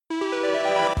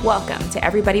Welcome to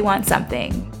Everybody Wants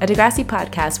Something, a Degrassi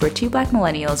podcast where two Black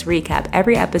millennials recap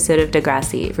every episode of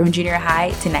Degrassi from junior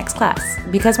high to next class.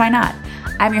 Because why not?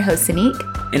 I'm your host,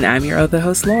 Sanique. And I'm your other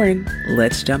host, Lauren.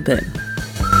 Let's jump in.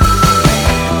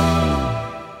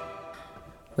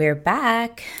 We're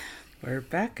back. We're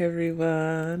back,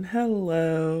 everyone.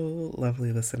 Hello,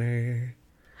 lovely listener.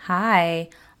 Hi.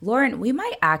 Lauren, we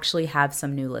might actually have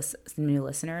some new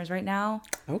listeners right now.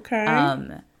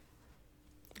 Okay.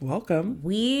 Welcome.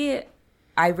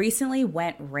 I recently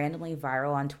went randomly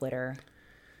viral on Twitter.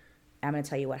 I'm going to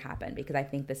tell you what happened because I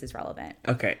think this is relevant.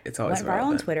 Okay, it's always relevant. Went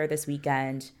viral on Twitter this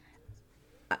weekend.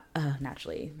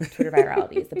 Naturally, Twitter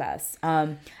virality is the best.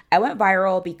 I went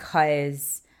viral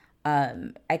because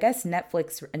I guess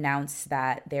Netflix announced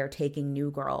that they're taking New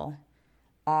Girl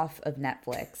off of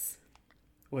Netflix.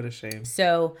 What a shame.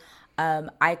 So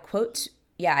I quote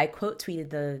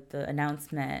tweeted the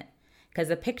announcement. Because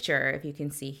the picture, if you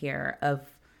can see here, of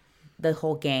the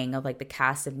whole gang of like the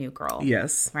cast of New Girl.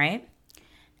 Yes. Right?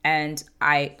 And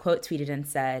I quote tweeted and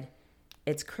said,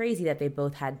 "It's crazy that they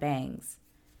both had bangs."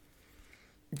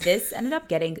 This ended up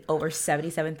getting over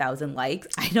 77,000 likes.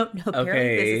 I don't know.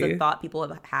 Apparently this is a thought people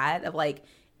have had of like,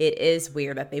 it is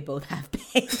weird that they both have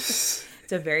bangs.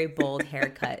 It's a very bold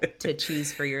haircut to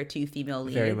choose for your two female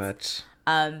leads. Very much.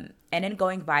 And in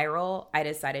going viral, I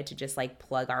decided to just like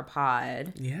plug our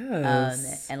pod.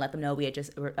 Yes. And let them know we had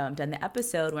just done the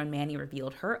episode when Manny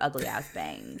revealed her ugly ass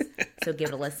bangs. So give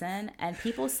it a listen. And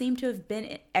people seem to have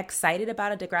been excited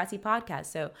about a Degrassi podcast.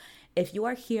 So if you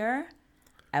are here,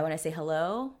 I want to say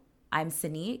hello. I'm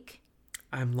Sanique.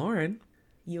 I'm Lauren.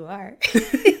 You are.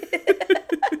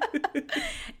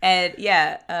 And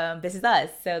yeah, this is us.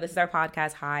 So this is our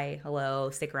podcast. Hi, hello,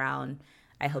 stick around.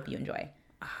 I hope you enjoy.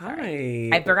 Hi.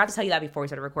 Sorry. I forgot to tell you that before we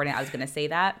started recording. I was going to say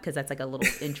that because that's like a little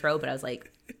intro, but I was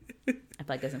like, I feel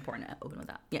like it's important to open with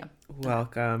that. Yeah.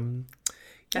 Welcome.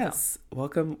 Yes.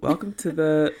 Welcome to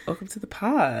the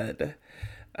pod.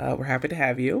 We're happy to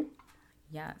have you.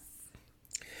 Yes.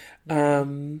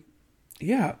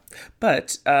 Yeah.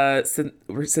 But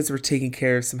since we're taking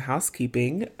care of some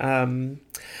housekeeping,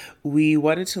 we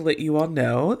wanted to let you all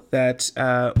know that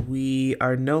we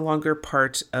are no longer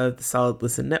part of the Solid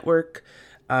Listen Network.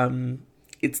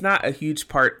 It's not a huge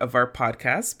part of our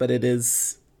podcast, but it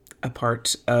is a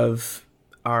part of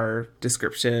our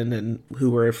description and who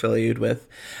we're affiliated with.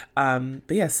 But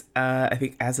yes, I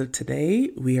think as of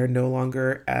today, we are no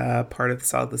longer part of the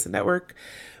Solid Listen Network.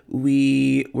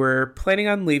 We were planning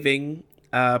on leaving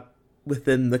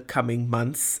within the coming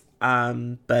months,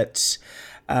 but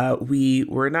we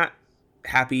were not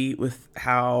happy with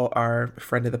how our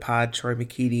friend of the pod, Troy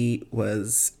McKeedy,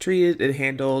 was treated and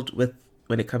handled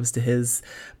when it comes to his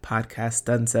podcast,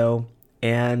 Dunzo.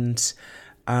 And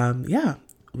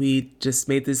we just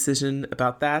made the decision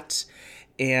about that.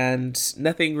 And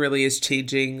nothing really is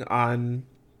changing on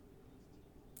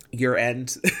your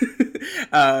end.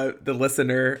 The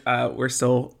listener, we're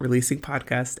still releasing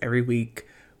podcasts every week.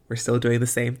 We're still doing the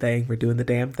same thing. We're doing the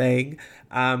damn thing.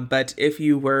 But if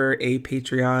you were a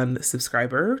Patreon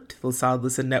subscriber to the Solid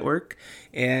Listen Network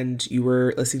and you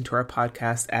were listening to our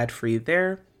podcast ad-free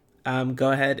there,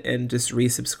 go ahead and just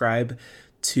resubscribe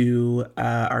to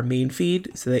our main feed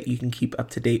so that you can keep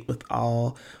up to date with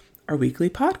all our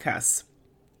weekly podcasts.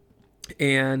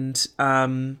 And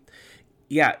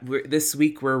this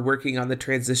week we're working on the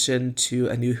transition to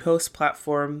a new host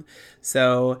platform.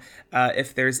 So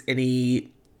if there's any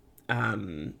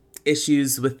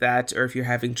issues with that, or if you're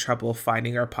having trouble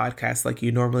finding our podcast like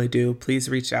you normally do, please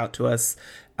reach out to us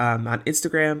on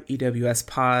Instagram, EWS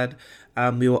Pod.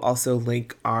 We will also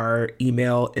link our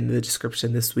email in the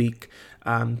description this week.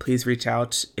 Please reach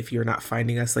out if you're not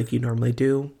finding us like you normally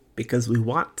do, because we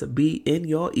want to be in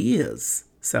your ears.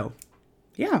 So,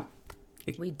 yeah.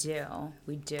 We do.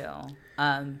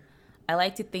 I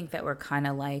like to think that we're kind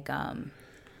of like,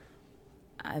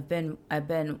 I've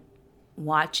been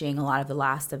watching a lot of The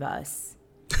Last of Us.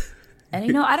 And,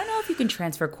 I don't know if you can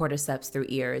transfer cordyceps through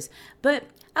ears, but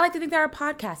I like to think that our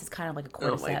podcast is kind of like a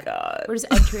cordyceps. Oh, my God. We're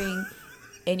just entering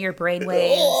in your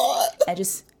brainwaves and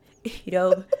just,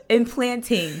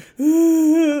 implanting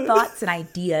thoughts and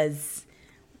ideas.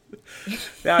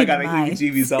 Now I got to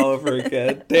heebie-jeebies all over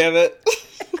again. Damn it.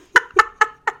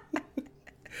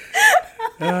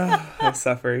 I'm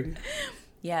suffering.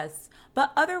 Yes.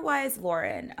 But otherwise,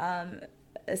 Lauren,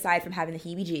 aside from having the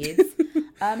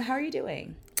heebie-jeebs, how are you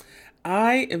doing?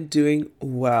 I am doing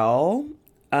well.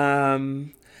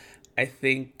 I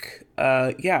think,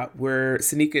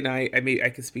 Sanique and I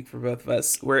can speak for both of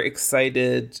us. We're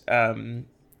excited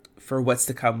for what's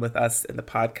to come with us in the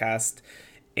podcast.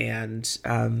 And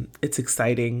it's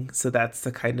exciting. So that's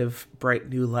the kind of bright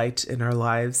new light in our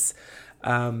lives.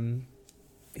 You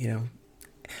know,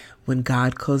 when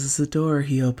God closes a door,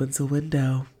 he opens a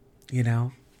window, you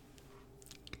know?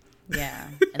 Yeah.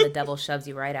 And the devil shoves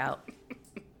you right out.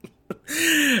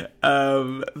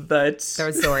 But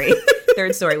Third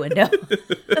story window.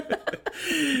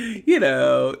 you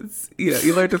know,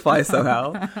 you learn to fly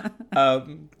somehow.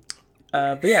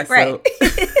 But yeah, right.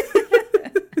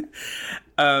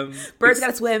 So birds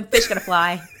gotta swim, fish gotta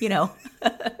fly, you know.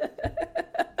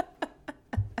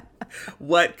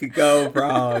 What could go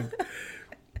wrong?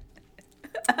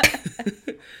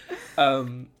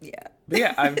 Yeah. But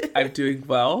yeah, I'm doing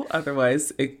well.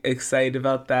 Otherwise, excited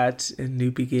about that and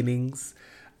new beginnings.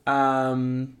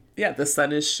 Yeah, the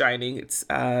sun is shining. It's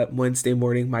Wednesday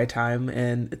morning my time,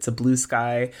 and it's a blue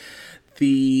sky.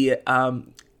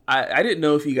 I didn't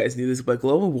know if you guys knew this, but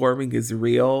global warming is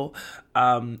real.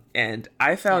 And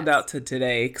I found out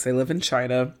today, because I live in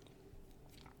China,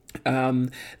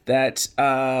 that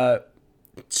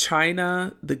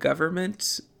China, the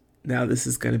government, now this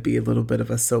is going to be a little bit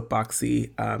of a soapboxy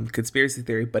conspiracy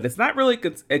theory, but it's not really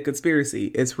a conspiracy.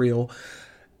 It's real.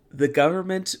 The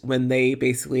government, when they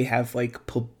basically have like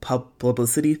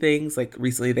publicity things, like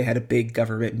recently they had a big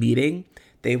government meeting,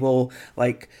 they will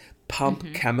like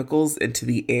pump chemicals into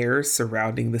the air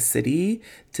surrounding the city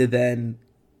to then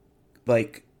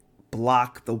like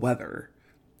block the weather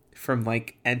from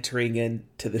like entering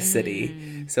into the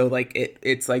city. So like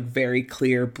it's like very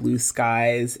clear blue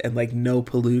skies and like no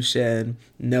pollution,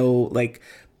 no like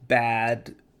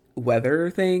bad weather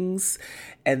things.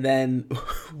 And then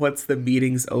once the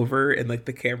meeting's over and like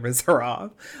the cameras are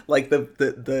off, like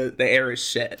the air is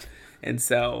shit. And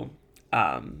so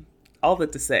all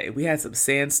that to say, we had some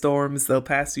sandstorms the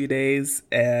past few days,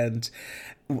 and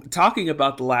talking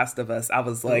about The Last of Us, I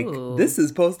was like, ooh, this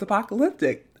is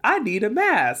post-apocalyptic. I need a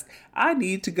mask. I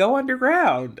need to go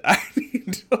underground. I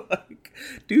need to like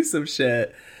do some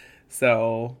shit.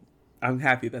 So I'm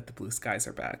happy that the blue skies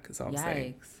are back, is all I'm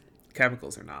saying.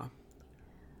 Chemicals are not.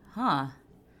 Huh.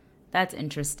 That's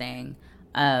interesting.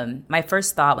 My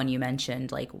first thought when you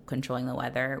mentioned like controlling the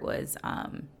weather was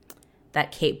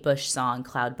that Kate Bush song,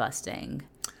 Cloud Busting.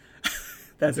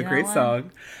 That's a great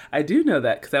song. I do know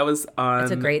that because that was on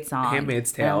it's a great song.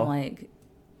 Handmaid's Tale.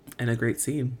 And a great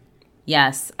scene.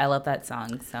 Yes, I love that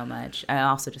song so much. I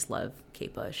also just love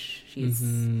Kate Bush. She's,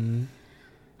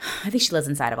 I think she lives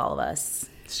inside of all of us.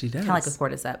 She does. Kind of like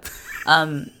a cordyceps.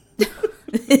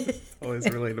 Always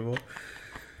relatable.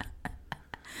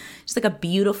 She's like a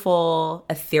beautiful,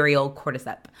 ethereal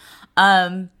cordyceps.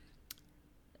 Are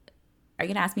you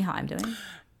gonna ask me how I'm doing?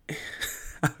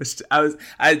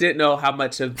 I didn't know how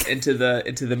much of into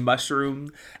the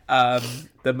mushroom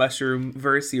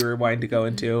verse you were wanting to go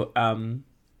into.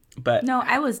 But no,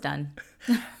 I was done.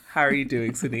 How are you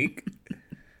doing, Sonique?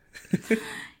 Thank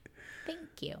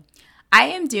you. I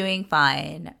am doing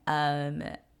fine.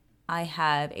 I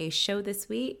have a show this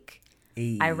week.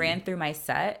 Hey. I ran through my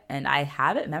set and I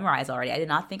have it memorized already. I did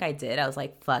not think I did. I was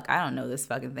like, fuck, I don't know this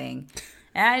fucking thing.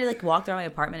 And I like walked around my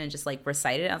apartment and just like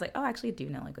recited it. I was like, oh, I actually do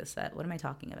know like this set. What am I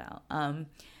talking about?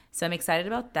 So I'm excited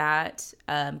about that.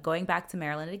 Going back to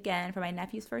Maryland again for my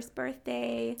nephew's first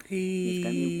birthday. Hey. He's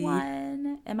going to be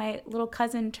 1. And my little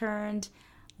cousin turned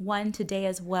 1 today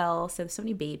as well. So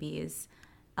many babies.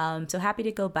 So happy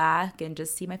to go back and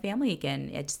just see my family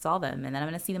again. I just saw them. And then I'm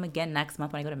going to see them again next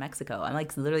month when I go to Mexico. I'm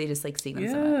like literally just like seeing them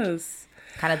so much.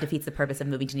 Kind of defeats the purpose of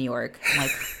moving to New York. I'm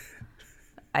like,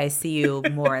 I see you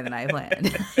more than I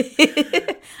planned.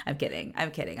 I'm kidding.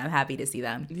 I'm happy to see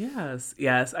them. Yes.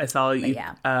 I saw you.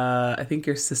 Yeah. I think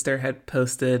your sister had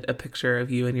posted a picture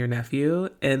of you and your nephew,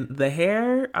 and the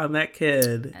hair on that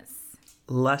kid,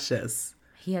 luscious.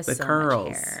 He has the so curls.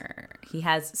 Much hair. He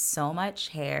has so much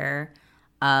hair.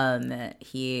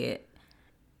 He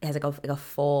has like a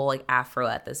full like afro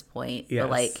at this point. Yes.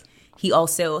 But like he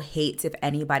also hates if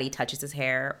anybody touches his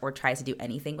hair or tries to do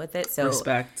anything with it. So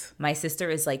respect. My sister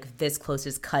is like this close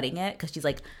to cutting it because she's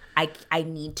like, I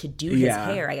need to do his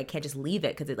hair. Like, I can't just leave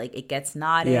it because it gets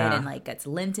knotted and like gets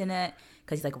lint in it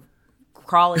because he's like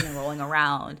crawling and rolling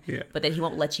around. But then he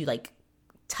won't let you like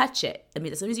touch it. I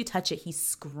mean, as soon as you touch it, he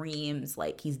screams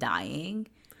like he's dying.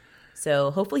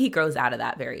 So hopefully he grows out of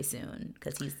that very soon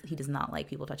because he does not like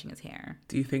people touching his hair.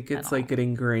 Do you think it's like getting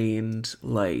ingrained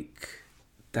like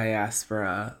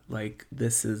diaspora, like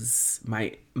this is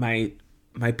my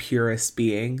purest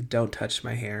being, don't touch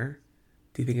my hair?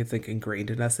 Do you think it's like ingrained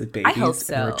in us as babies? I hope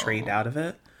so. And we're trained out of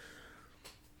it?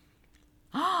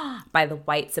 by the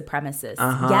white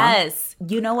supremacists. Yes.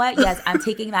 You know what? Yes, I'm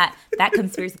taking that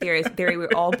conspiracy theory.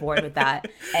 We're all born with that.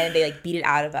 And they like beat it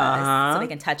out of us so they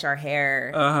can touch our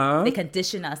hair. They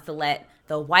condition us to let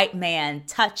the white man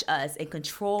touch us and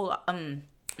control.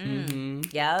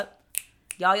 Yep.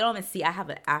 Y'all, you don't even see I have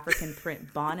an African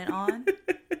print bonnet on.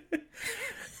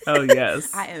 Oh, yes.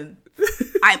 I'm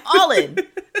all in.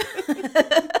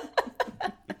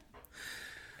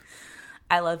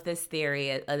 I love this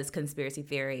theory, this conspiracy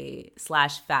theory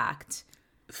 / fact.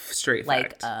 Straight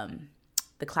fact. Like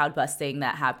the cloud busting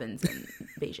that happens in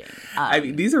Beijing. I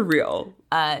mean, these are real.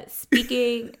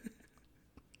 Speaking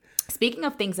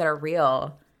of things that are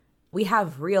real, we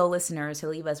have real listeners who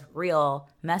leave us real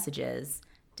messages.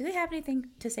 Do they have anything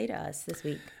to say to us this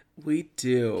week? We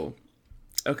do.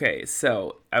 Okay,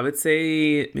 so I would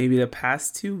say maybe the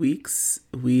past 2 weeks,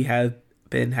 we have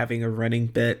been having a running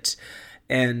bit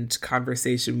and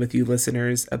conversation with you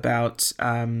listeners about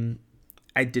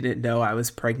I Didn't Know I Was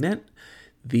Pregnant,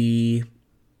 the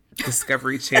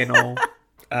Discovery Channel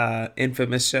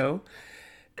infamous show.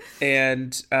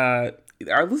 And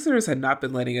our listeners had not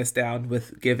been letting us down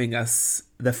with giving us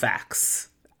the facts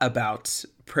about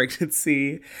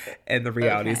pregnancy and the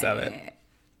realities of it.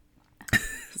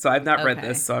 So I've not read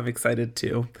this, so I'm excited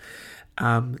to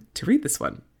read this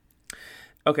one.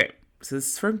 Okay, so this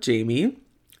is from Jamie.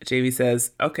 Jamie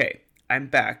says, okay, I'm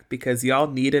back because y'all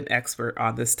need an expert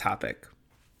on this topic.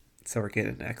 So we're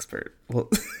getting an expert. Well,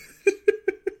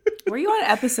 were you on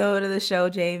an episode of the show,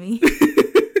 Jamie?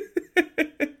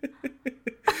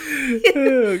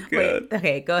 Oh, God. Wait,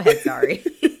 okay, go ahead. Sorry.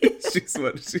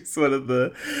 she's one of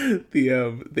the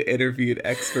interviewed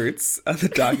experts of the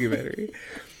documentary.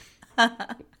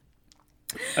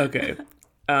 Okay.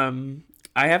 I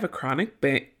have a chronic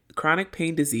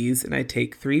pain disease, and I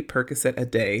take 3 Percocet a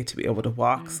day to be able to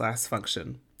walk /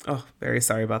 function. Oh, very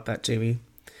sorry about that, Jamie.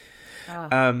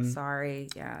 Oh, sorry.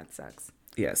 Yeah, it sucks.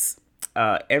 Yes.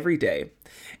 Every day.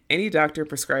 Any doctor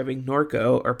prescribing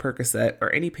Norco or Percocet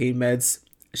or any pain meds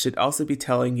should also be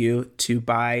telling you to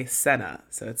buy Senna.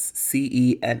 So it's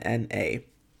CENNA.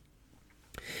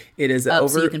 It is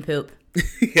so you can poop.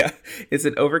 Yeah, it's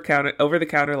an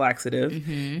over-the-counter laxative.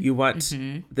 You want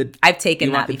I've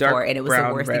taken that before, and it was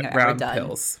the worst thing I've ever done.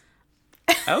 Pills.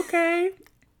 Okay,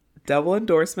 double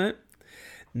endorsement.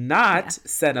 Not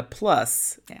Senna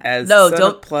Plus. Yeah. As no, Senna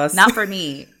don't. Plus. Not for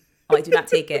me. Oh, I do not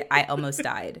take it. I almost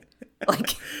died.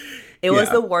 Like it was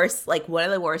the worst. Like one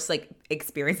of the worst like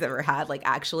experiences I've ever had. Like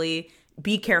actually,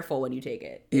 be careful when you take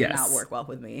it. It did not work well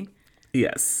with me.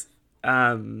 Yes.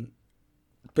 But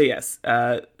yes.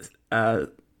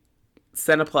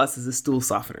 Senna Plus is a stool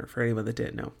softener for anyone that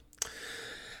didn't know.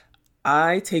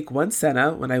 I take 1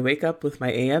 Senna when I wake up with my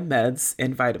AM meds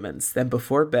and vitamins. Then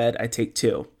before bed, I take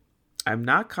 2. I'm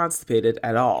not constipated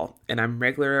at all, and I'm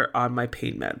regular on my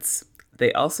pain meds.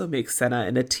 They also make Senna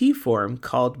in a tea form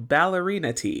called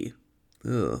ballerina tea.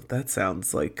 Ugh, that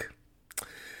sounds like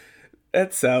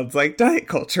diet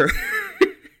culture.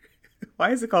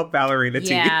 Why is it called ballerina tea?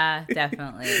 Yeah,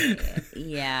 definitely.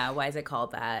 Yeah, why is it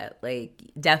called that? Like,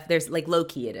 there's like low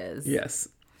key it is. Yes.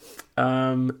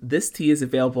 This tea is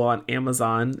available on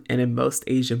Amazon and in most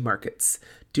Asian markets.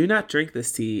 Do not drink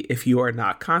this tea if you are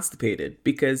not constipated,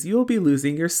 because you will be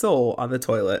losing your soul on the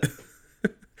toilet.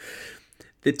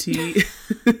 The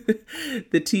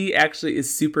tea actually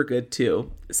is super good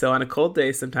too. So on a cold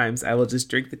day, sometimes I will just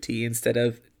drink the tea instead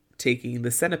of taking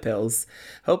the Senna pills.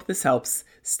 Hope this helps.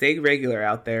 Stay regular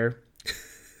out there.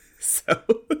 So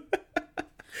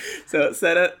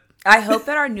Senna. I hope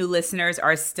that our new listeners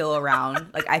are still around.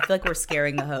 Like, I feel like we're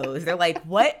scaring the hoes. They're like,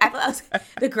 what? I thought that was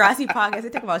the Grassy podcast. They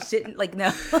talk about shit. Like,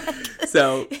 no.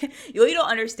 So what you don't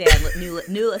understand,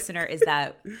 new listener, is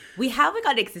that we have like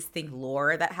an existing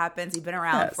lore that happens. We've been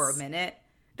around for a minute.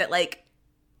 That like,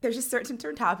 there's just certain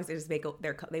topics that just they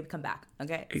come back.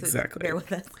 Okay, so exactly. Bear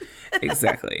with us.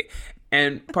 Exactly.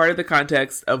 And part of the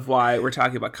context of why we're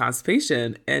talking about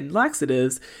constipation and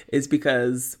laxatives is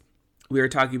because we were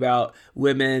talking about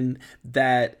women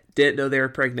that didn't know they were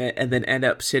pregnant and then end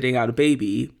up shitting out a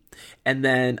baby, and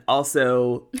then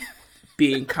also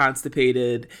being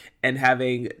constipated and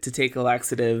having to take a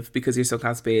laxative because you're so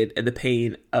constipated, and the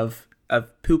pain of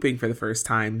pooping for the first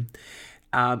time.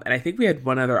 And I think we had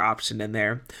one other option in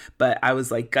there, but I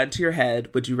was like, gun to your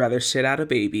head, would you rather shit out a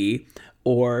baby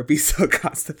or be so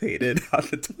constipated on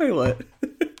the toilet?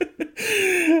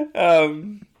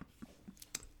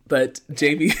 But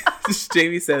Jamie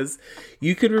says,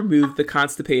 you can remove the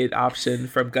constipated option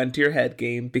from gun to your head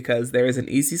game because there is an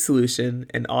easy solution,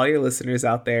 and all your listeners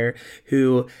out there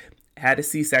who had a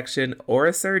C-section or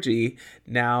a surgery,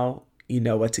 now you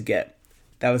know what to get.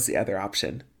 That was the other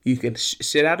option. You can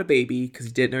shit out a baby because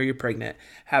you didn't know you're pregnant,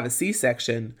 have a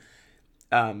C-section,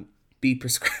 be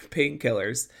prescribed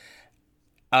painkillers,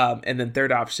 and then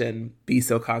third option, be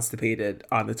so constipated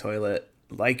on the toilet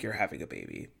like you're having a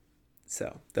baby.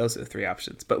 So those are the three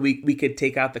options. But we could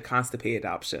take out the constipated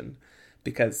option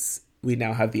because we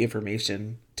now have the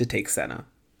information to take Senna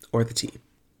or the tea.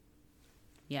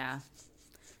 Yeah.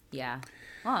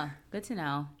 Oh, good to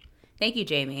know. Thank you,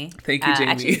 Jamie. Thank you, Jamie.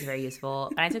 Actually, it's very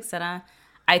useful. When I took Senna,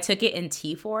 I took it in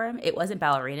tea form. It wasn't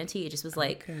ballerina tea. It just was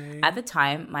like, at the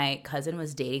time, my cousin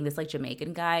was dating this like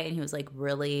Jamaican guy, and he was like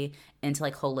really into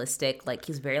like holistic, like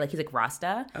he's like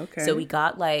Rasta. Okay. So we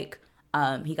got like,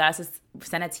 he got us this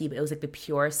Senna tea, but it was like the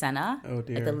pure Senna,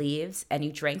 like the leaves, and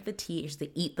you drank the tea, you just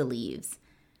to eat the leaves.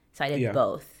 So I did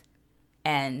both,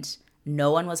 and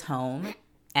no one was home,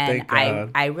 and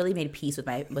I really made peace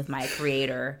with my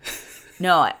creator.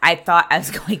 No, I thought I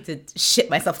was going to shit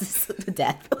myself to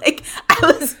death. Like I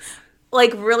was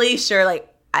like really sure,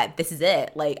 like this is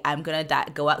it. Like I'm gonna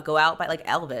go out by like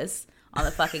Elvis on the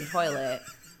fucking toilet,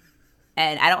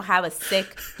 and I don't have a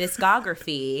sick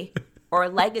discography or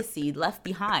legacy left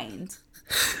behind.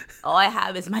 All I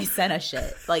have is my Senna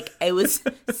shit. Like it was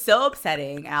so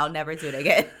upsetting. I'll never do it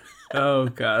again. Oh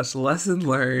gosh, lesson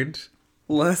learned.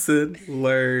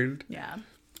 Yeah.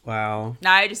 Wow.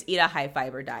 Now I just eat a high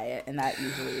fiber diet, and that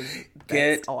usually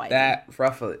get all I that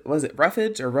ruffle. Was it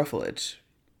roughage or rufflage?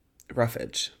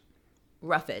 Roughage.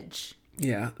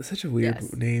 Yeah, that's such a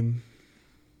weird name.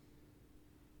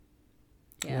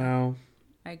 Yeah. Wow.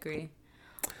 I agree.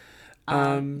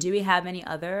 Do we have any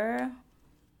other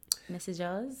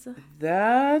messages?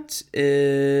 That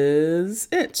is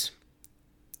it.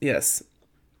 Yes.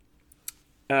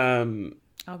 All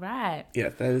right. Yeah,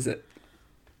 that is it.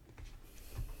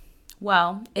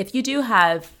 Well, if you do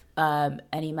have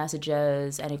any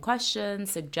messages, any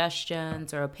questions,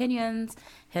 suggestions, or opinions,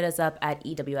 hit us up at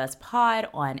EWS Pod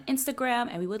on Instagram,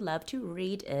 and we would love to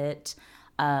read it.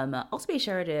 Also, be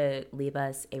sure to leave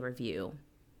us a review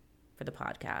for the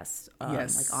podcast,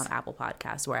 like on Apple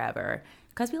Podcasts, wherever,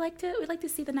 because we like to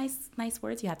see the nice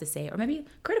words you have to say, or maybe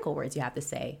critical words you have to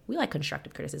say. We like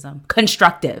constructive criticism.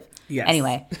 Constructive. Yes.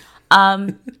 Anyway.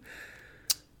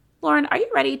 Lauren, are you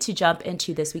ready to jump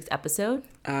into this week's episode?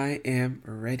 I am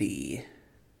ready.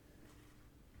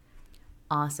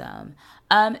 Awesome.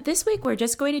 This week, we're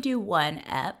just going to do one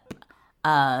ep.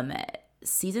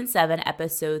 Season 7,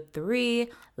 Episode 3,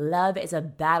 Love is a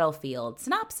Battlefield.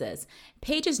 Synopsis.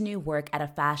 Paige's new work at a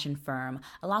fashion firm,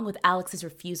 along with Alex's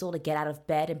refusal to get out of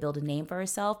bed and build a name for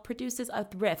herself, produces a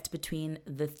rift between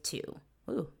the two.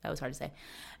 Ooh, that was hard to say.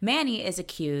 Manny is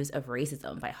accused of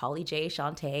racism by Holly J,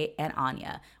 Shantae, and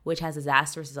Anya, which has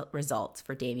disastrous results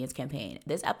for Damien's campaign.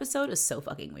 This episode is so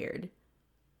fucking weird.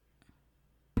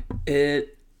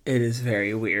 It is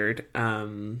very weird.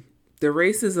 The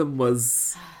racism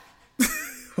was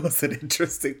an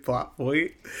interesting plot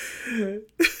point.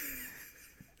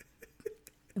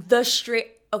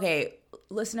 Okay,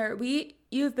 listener,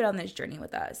 you've been on this journey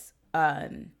with us.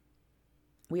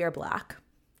 We are Black.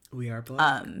 We are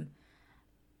Black.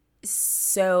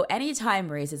 So anytime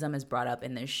racism is brought up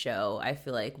in this show, I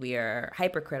feel like we are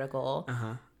hypercritical.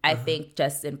 I think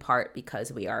just in part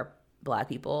because we are Black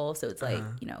people. So it's like,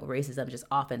 racism just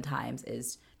oftentimes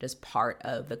is just part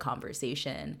of the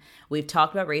conversation. We've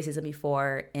talked about racism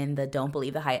before in the Don't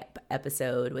Believe the Hype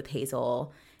episode with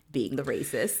Hazel being the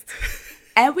racist.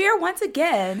 And we are once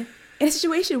again in a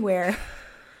situation where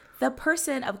the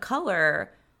person of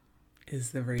color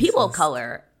is the racist. People of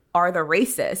color are the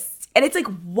racists. And it's like,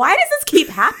 why does this keep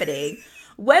happening?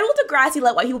 When will Degrassi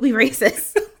let white people be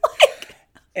racist?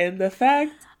 And the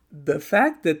fact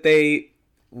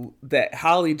that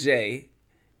Holly J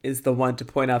is the one to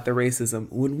point out the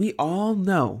racism, when we all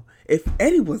know if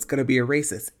anyone's going to be a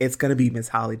racist, it's going to be Miss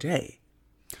Holly J.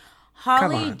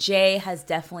 Holly J has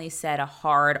definitely said a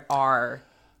hard R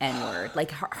N-word.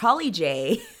 Like Holly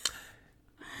J,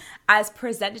 as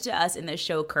presented to us in the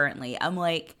show currently, I'm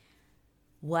like,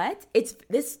 what? It's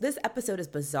this episode is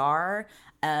bizarre.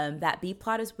 That B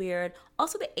plot is weird.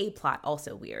 Also, the A plot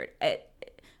also weird. I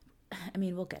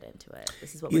mean, we'll get into it.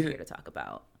 This is what we're here to talk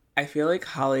about. I feel like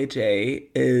Holly J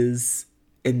is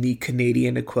in the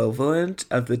Canadian equivalent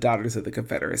of the Daughters of the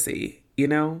Confederacy, you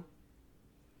know?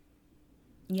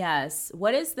 Yes.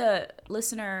 What is the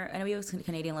listener? I know we have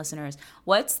Canadian listeners.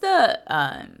 What's the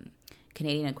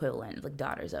Canadian equivalent, like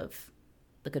Daughters of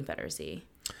the Confederacy?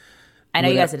 I know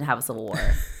you guys didn't have a civil war,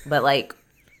 but like,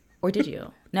 or did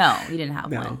you? No, you didn't have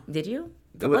one. Did you?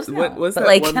 What was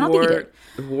that one war?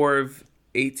 The War of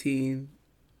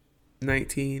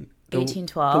 1819?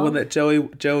 1812? The one that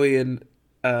Joey and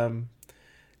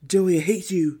Joey, I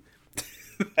hate you.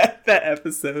 that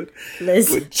episode. Liz,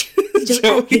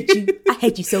 Joey, I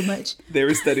hate you so much. They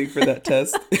were studying for that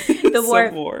test. The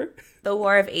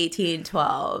War of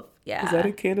 1812. Yeah. Is that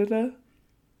in Canada?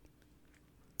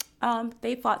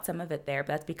 They fought some of it there, but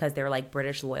that's because they were like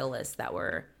British loyalists that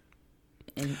were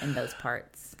in those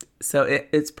parts. So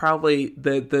it's probably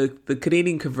the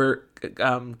Canadian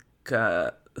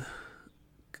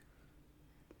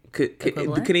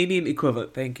the Canadian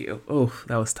equivalent. Thank you. Oh,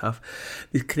 that was tough.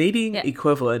 The Canadian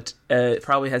equivalent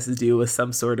probably has to do with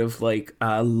some sort of like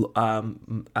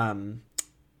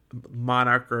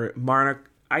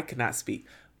monarch. I cannot speak.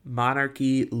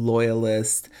 Monarchy,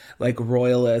 loyalist, like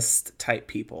royalist type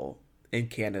people in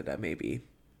Canada, maybe.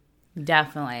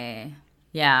 Definitely.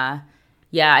 Yeah,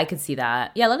 I could see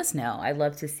that. Yeah, let us know. I'd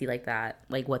love to see like that,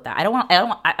 like what that. I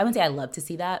wouldn't say I love to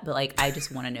see that, but like I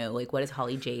just want to know like what is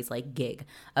Holly J's like gig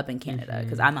up in Canada,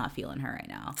 because I'm not feeling her right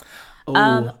now.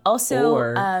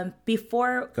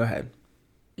 Before, go ahead.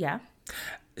 Yeah,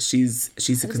 she's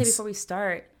before we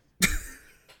start.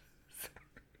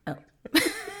 Oh.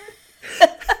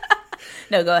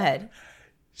 No, go ahead.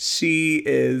 She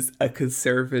is a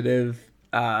conservative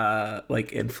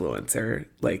like influencer,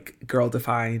 like girl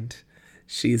defined.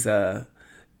 She's like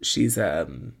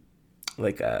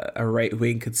a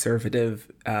right-wing conservative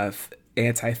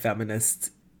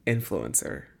anti-feminist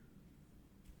influencer.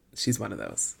 She's one of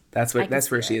those. That's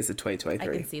where she is in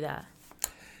 2023. I can see that.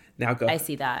 Now go. I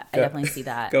see that. I definitely see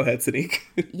that. Go ahead, Sadiq.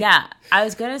 Yeah, I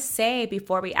was gonna say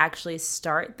before we actually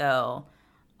start though,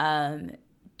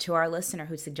 to our listener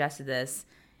who suggested this,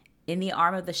 in the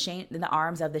arms of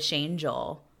the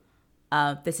Shangel,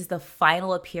 this is the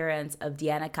final appearance of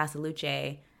Diana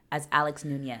Casaluce as Alex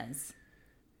Nunez.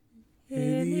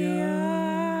 In the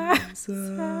arms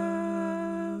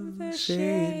of the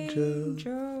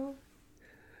Shangel,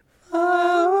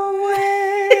 far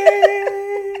away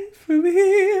from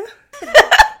here.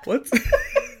 What's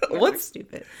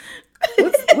stupid?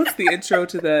 What's the intro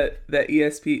to that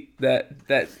ESP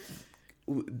that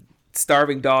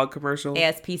starving dog commercial?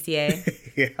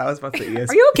 ASPCA. Yeah, I was about to say ESP.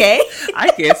 Are you okay? I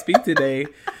can't speak today.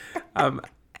 Not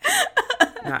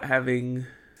having.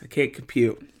 I can't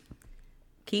compute.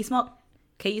 Can you smell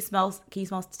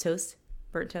toast?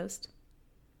 Burnt toast?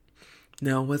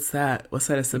 No, what's that? What's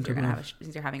that a symptom of?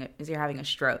 You're having a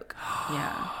stroke.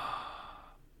 Yeah.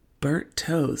 Burnt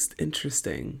toast.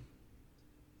 Interesting.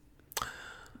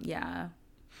 Yeah.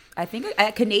 I think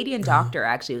a Canadian doctor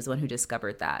actually was the one who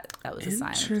discovered that. That was a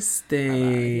sign.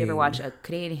 Interesting. If you ever watch a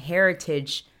Canadian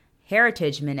Heritage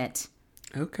Minute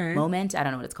moment, I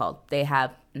don't know what it's called. They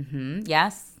have,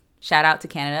 yes. Shout out to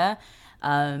Canada.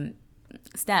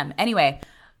 STEM. Anyway,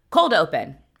 cold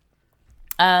open.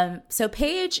 So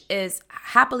Paige is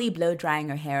happily blow drying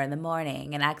her hair in the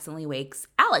morning and accidentally wakes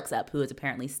Alex up, who is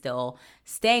apparently still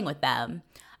staying with them.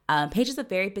 Paige has a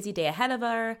very busy day ahead of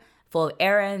her, full of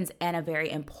errands and a very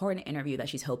important interview that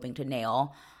she's hoping to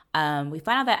nail. We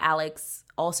find out that Alex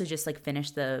also just like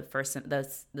finished the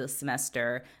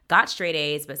semester, got straight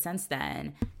A's, but since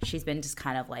then she's been just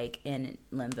kind of like in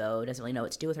limbo, doesn't really know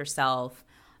what to do with herself,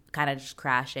 kind of just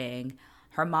crashing.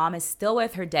 Her mom is still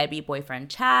with her deadbeat boyfriend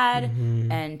Chad,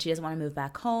 and she doesn't want to move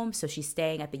back home, so she's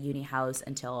staying at the uni house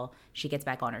until she gets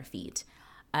back on her feet.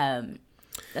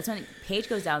 That's when Paige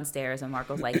goes downstairs and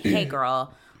Marco's like, "Hey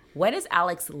girl, when is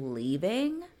Alex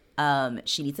leaving?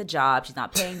 She needs a job. She's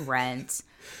not paying rent."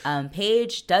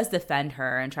 Paige does defend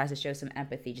her and tries to show some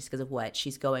empathy just because of what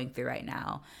she's going through right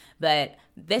now. But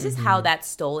this is how that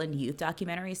Stolen Youth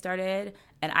documentary started.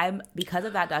 And because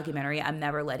of that documentary, I'm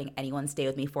never letting anyone stay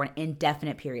with me for an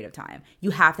indefinite period of time. You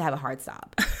have to have a hard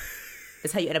stop.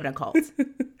 That's how you end up in a cult.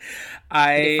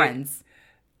 Friends.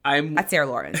 That's Sarah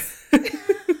Lawrence.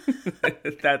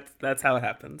 That's how it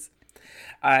happens.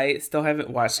 I still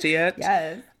haven't watched it yet.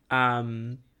 Yes.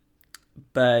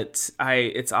 But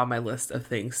it's on my list of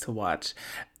things to watch.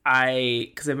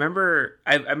 Because I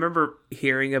remember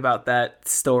hearing about that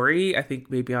story, I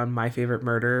think maybe on My Favorite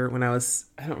Murder when I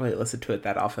don't really listen to it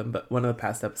that often, but one of the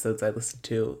past episodes I listened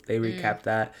to, they recapped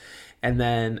that. And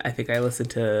then I think I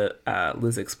listened to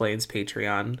Liz Explains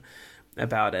Patreon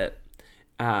about it.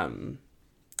 And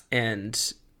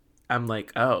I'm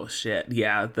like, oh shit.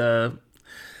 Yeah. The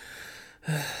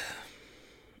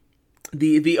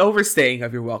overstaying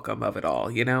of your welcome of it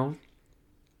all, you know?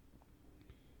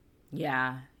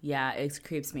 Yeah, it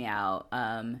creeps me out.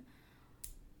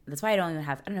 That's why I don't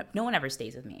know, no one ever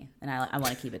stays with me, and I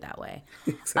want to keep it that way.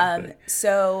 Exactly.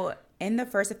 So in the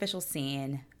first official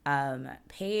scene,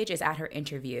 Paige is at her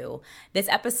interview. This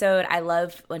episode, I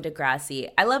love when I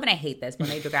love and I hate this, when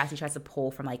Degrassi tries to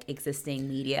pull from like existing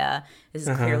media. This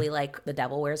is clearly like The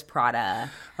Devil Wears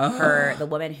Prada. The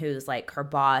woman who's like her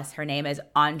boss, her name is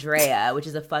Andrea, which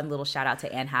is a fun little shout out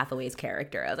to Anne Hathaway's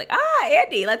character. I was like,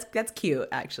 Andy, that's cute.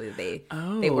 Actually, they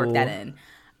worked that in.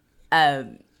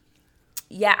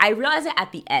 Yeah, I realized it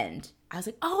at the end. I was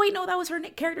like, oh wait, no, that was her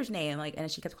character's name. Like, and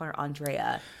she kept calling her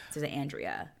Andrea. This is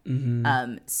Andrea.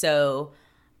 Mm-hmm.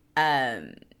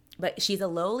 But she's a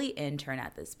lowly intern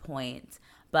at this point.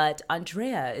 But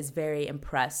Andrea is very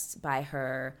impressed by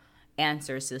her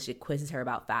answers, so she quizzes her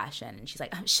about fashion, and she's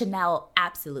like, Chanel,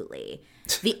 absolutely,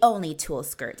 the only tulle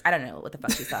skirts. I don't know what the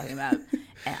fuck she's talking about.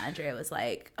 And Andrea was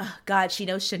like, oh God, she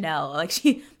knows Chanel. Like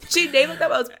she named the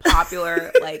most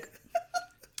popular like.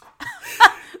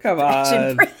 Come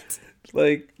on. Print.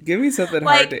 Like, give me something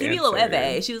hard to answer. Like, give me a little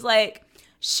Eve. She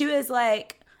was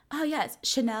like, oh, yes,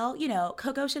 Chanel,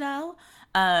 Coco Chanel.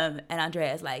 And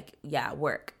Andrea is like, yeah,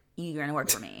 work. You're going to work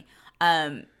for me.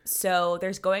 So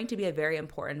there's going to be a very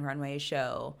important runway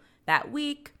show that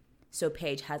week. So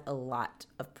Paige has a lot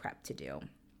of prep to do.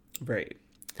 Right.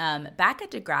 Back at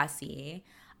Degrassi,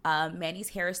 Manny's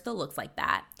hair still looks like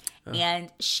that. Oh. And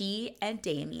she and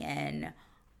Damien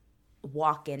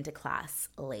walk into class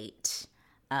late.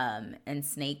 And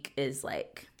Snake is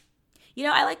like,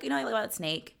 I like about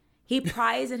Snake. He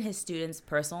pries in his students'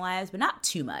 personal lives, but not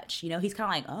too much. He's kind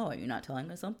of like, oh, are you not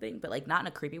telling us something? But like not in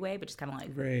a creepy way, but just kind of like,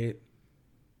 right.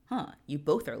 You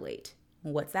both are late.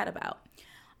 What's that about?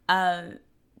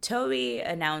 Toby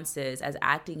announces as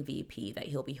acting VP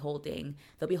that they'll be holding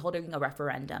a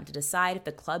referendum to decide if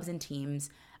the clubs and teams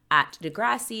at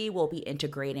Degrassi will be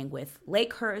integrating with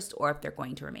Lakehurst or if they're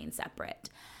going to remain separate.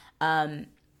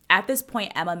 At this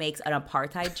point, Emma makes an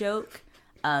apartheid joke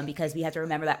because we have to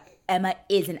remember that Emma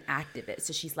is an activist.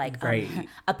 So she's like, right.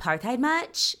 Apartheid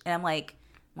much? And I'm like,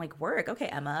 work. Okay,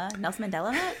 Emma. Nelson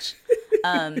Mandela much?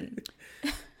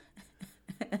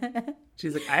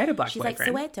 She's like, I had a black boyfriend.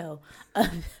 She's like, Soweto.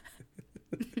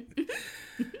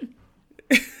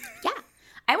 Yeah,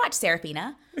 I watched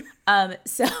Serafina.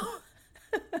 So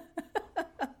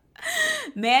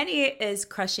Manny is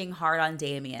crushing hard on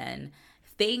Damien.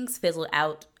 Things fizzled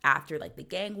out after like the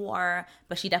gang war,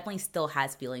 but she definitely still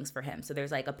has feelings for him. So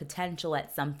there's like a potential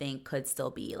that something can still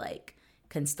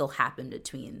happen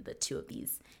between the two of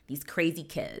these crazy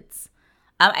kids.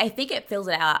 I think it fills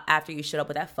it out after you showed up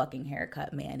with that fucking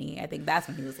haircut, Manny. I think that's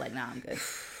when he was like, nah, I'm good.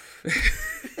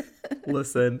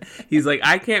 Listen, he's like,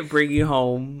 I can't bring you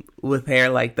home with hair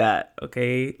like that,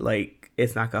 okay? Like,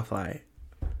 it's not gonna fly.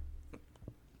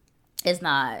 It's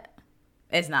not.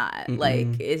 Mm-mm.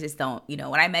 Like, it's just don't,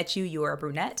 when I met you, you were a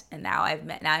brunette, and now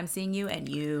I'm seeing you, and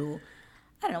you,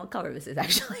 I don't know what color this is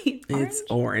actually. It's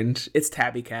orange. It's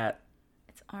Tabby Cat.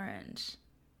 It's orange.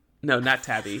 No, not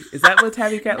Tabby. Is that what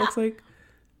Tabby Cat looks like?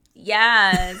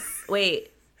 Yes.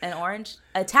 Wait,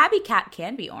 a Tabby Cat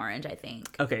can be orange, I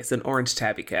think. Okay, so an orange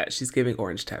Tabby Cat. She's giving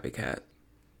orange Tabby Cat.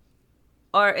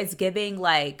 Or it's giving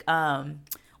like,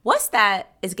 what's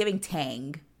that? It's giving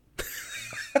Tang.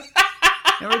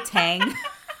 Remember Tang?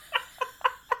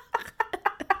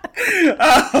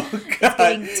 Oh, God. It's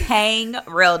giving Tang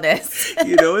realness.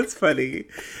 What's funny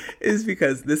is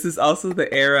because this is also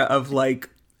the era of like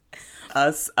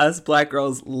us black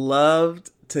girls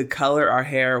loved to color our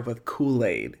hair with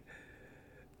Kool-Aid.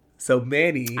 So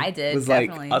Manny was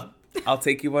definitely. Like, I'll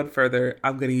take you one further.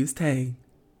 I'm going to use Tang.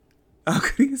 I'm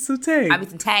going to use some Tang. I'm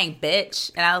using Tang,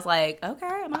 bitch. And I was like, okay,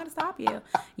 I'm not going to stop you.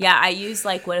 Yeah, I used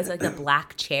like, what is like the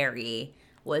black cherry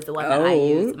was the one that I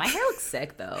used. My hair looks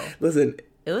sick though. Listen.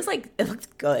 It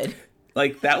looked good.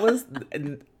 Like that was,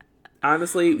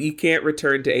 honestly, you can't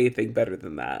return to anything better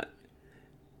than that.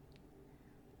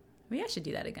 Maybe I should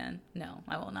do that again. No,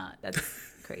 I will not. That's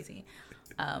crazy.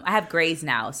 I have grays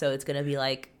now, so it's going to be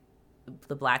like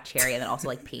the black cherry and then also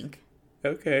like pink.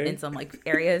 Okay. In some like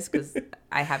areas because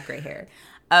I have gray hair.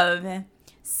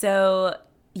 So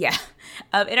yeah.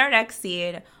 In our next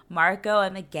scene, Marco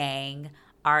and the gang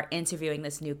are interviewing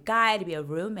this new guy to be a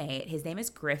roommate. His name is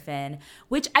Griffin,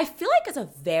 which I feel like is a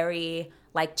very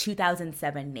like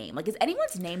 2007 name. Like, is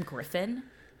anyone's name Griffin?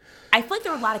 I feel like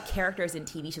there were a lot of characters in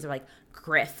TV shows that were like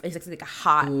Griff. It's like a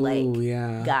hot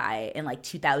guy in like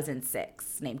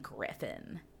 2006 named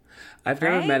Griffin. I've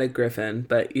never met a Griffin,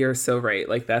 but you're so right.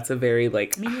 Like, that's a very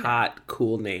like hot,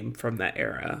 cool name from that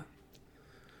era.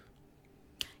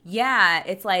 Yeah,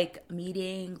 it's like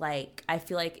meeting like I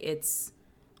feel like it's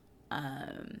I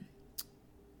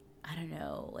don't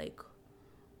know, like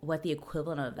what the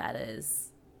equivalent of that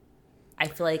is. I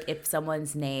feel like if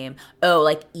someone's name,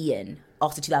 like Ian.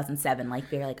 also 2007, like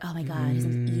they're like, oh my god, his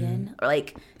name's Ian, or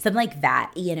like something like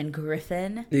that, Ian and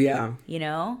Griffin. Yeah. You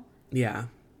know? Yeah.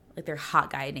 Like they're hot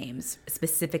guy names,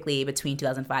 specifically between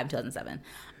 2005 and 2007.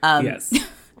 Yes.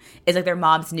 It's like their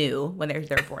moms knew when they're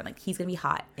born, like he's gonna be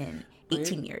hot in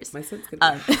 18 years. My son's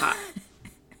gonna be hot.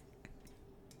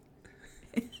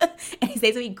 And his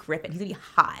name's gonna be Griffin. He's gonna be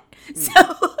hot. So,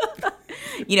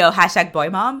 you know, hashtag boy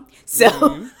mom.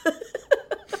 So,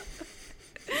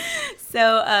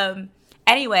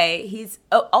 anyway, he's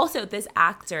also this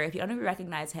actor, if you don't even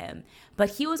recognize him, but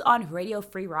he was on Radio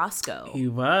Free Roscoe. He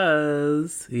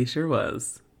was. He sure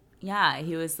was. Yeah,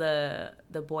 he was the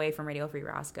boy from Radio Free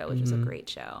Roscoe, which was a great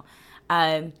show.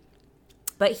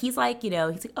 But he's like, you know,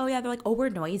 he's like, oh yeah, they're like, oh, we're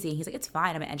noisy. He's like, it's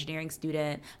fine. I'm an engineering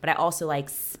student, but I also like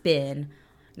spin.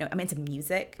 You know, I'm into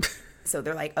music. So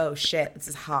they're like, oh shit, this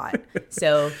is hot.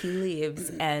 So he leaves,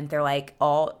 and they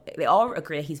all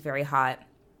agree that he's very hot.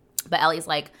 But Ellie's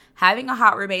like, having a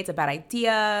hot roommate's a bad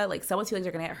idea. Like, someone's feelings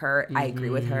are gonna get hurt. I agree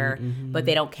with her, but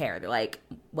they don't care. They're like,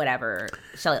 whatever.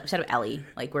 Shut up, Ellie.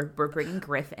 Like, we're bringing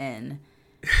Griff in,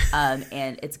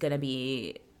 and it's gonna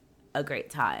be a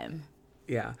great time.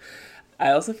 Yeah,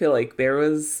 I also feel like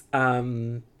there's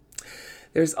also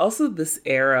this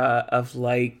era of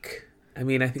like, I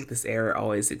mean, I think this era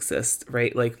always exists,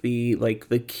 right? Like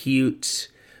the cute,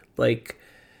 like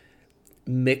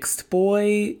mixed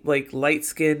boy, like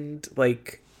light-skinned,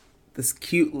 like this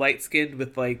cute light-skinned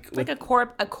with like a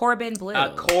Corbin blue.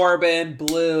 A Corbin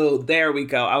blue. There we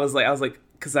go. I was like,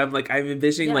 because I'm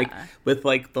envisioning like with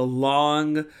like the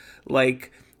long,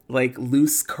 like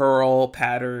loose curl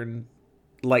pattern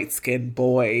light-skinned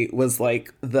boy was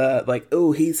like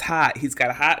oh, he's hot. He's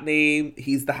got a hot name.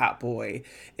 He's the hot boy.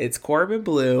 It's Corbin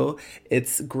blue.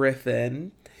 It's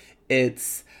Griffin.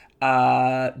 It's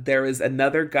there was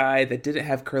another guy that didn't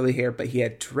have curly hair, but he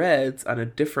had dreads on a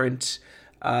different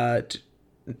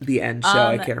the End show.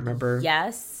 I can't remember.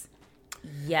 Yes.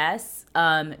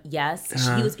 Uh-huh.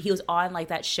 He was on like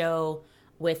that show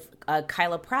with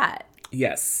Kyla Pratt.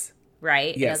 Yes.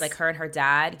 Right? Yes. It was like her and her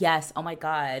dad. Yes. Oh my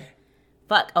god.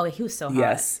 Fuck. Oh, he was so hot.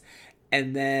 Yes.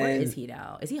 And then where is he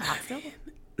now? Is he hot still?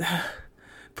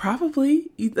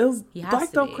 Probably. Those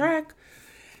black don't crack.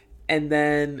 And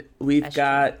then we've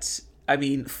got, I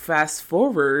mean, fast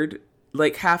forward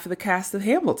like half of the cast of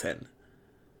Hamilton.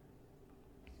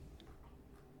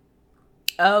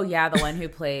 Oh yeah, the one who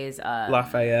plays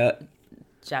Lafayette.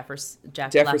 Jefferson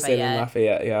Lafayette. And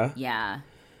Lafayette, yeah. Yeah.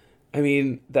 I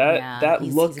mean, that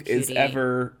look is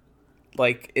ever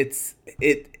like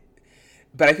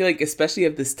but I feel like especially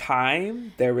of this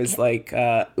time, there was like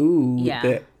the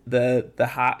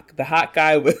hot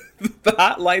guy with the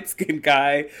hot light skinned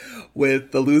guy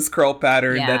with the loose curl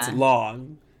pattern that's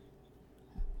long.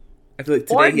 I feel like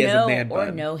today he has a man bun.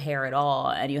 Or no hair at all,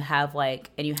 and you have like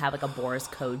a Boris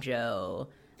Kojo.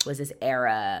 Was this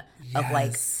era of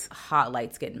like hot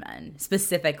light skinned men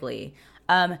specifically.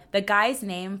 The guy's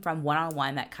name from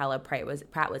One-on-One that Kyla Pratt was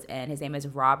in, his name is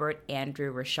Robert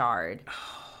Andrew Richard,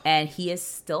 and he is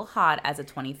still hot as of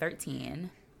 2013.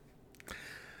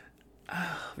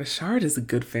 Richard is a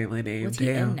good family name. What's he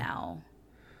in now?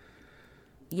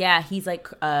 Yeah, he's like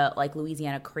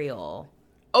Louisiana Creole.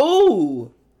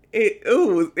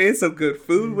 It's some good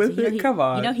food with it. Come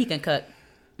on, you know he can cook.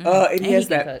 And he has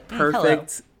that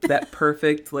perfect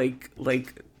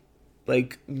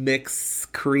like mix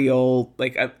Creole,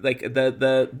 like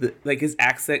the like his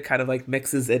accent kind of like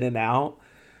mixes in and out.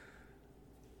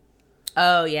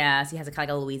 Oh yeah, so he has a kind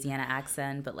of like a Louisiana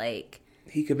accent, but like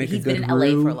he could make he's a good been in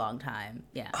LA for a long time.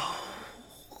 Yeah.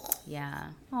 Yeah.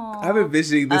 Aww. I'm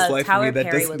envisioning this life for me that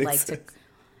Perry doesn't make sense.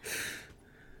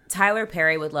 Tyler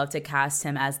Perry would love to cast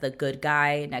him as the good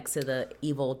guy next to the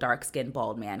evil dark-skinned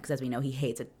bald man, because as we know, he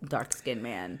hates a dark-skinned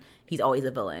man. He's always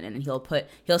a villain, and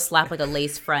he'll slap like a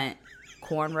lace front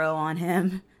cornrow on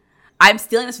him. I'm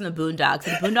stealing this from the Boondocks.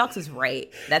 The Boondocks is right.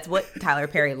 That's what Tyler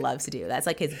Perry loves to do. That's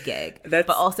like his gig. But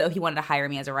also, if he wanted to hire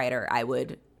me as a writer, I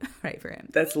would write for him.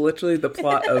 That's literally the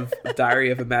plot of Diary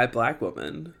of a Mad Black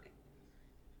Woman.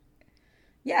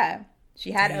 Yeah.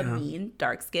 She had a mean,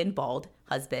 dark-skinned, bald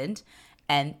husband,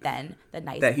 and then the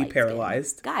nice that he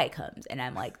paralyzed guy comes, and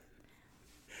I'm like,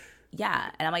 yeah,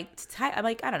 and I'm like,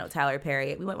 I don't know, Tyler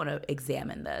Perry, we might want to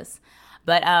examine this,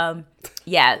 but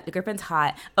yeah, the Griffin's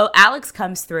hot. Oh, Alex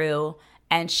comes through,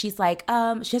 and she's like,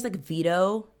 she has like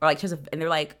veto, or like and they're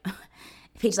like,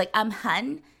 Paige's like,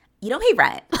 hun, you don't pay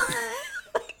rent,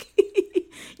 like,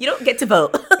 you don't get to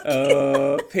vote.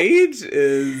 Paige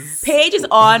is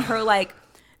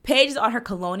on her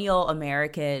colonial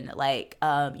American, like,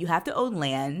 you have to own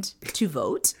land to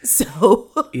vote.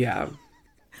 So yeah,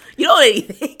 You don't know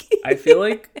anything. I feel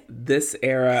like this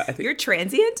era, I think you're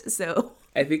transient, so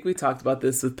I think we talked about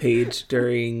this with Paige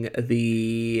during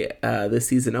the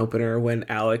season opener when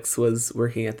Alex was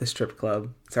working at the strip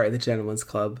club. Sorry, the gentleman's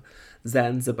club,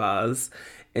 Zanzibar's,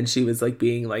 and she was like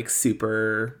being like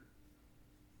super,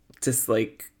 just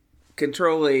like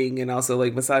controlling and also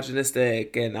like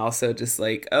misogynistic and also just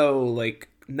like, oh, like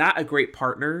not a great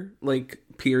partner, like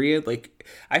period. Like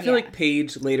I feel like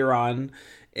Paige later on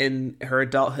in her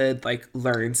adulthood like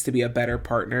learns to be a better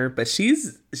partner, but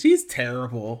she's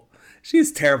terrible.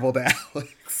 She's terrible to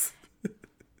Alex.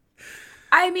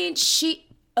 I mean,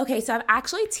 okay, so I'm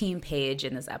actually Team Paige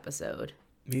in this episode.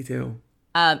 Me too.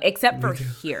 Except for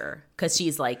here, because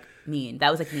she's like mean. That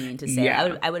was like mean to say.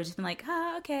 Yeah. I would have just been like,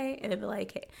 okay, and it'd be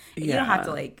like, hey. You don't have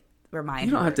to like remind.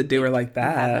 You don't have to do her like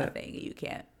that. You have nothing. You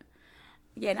can't.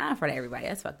 Yeah, not in front of everybody.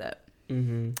 That's fucked up.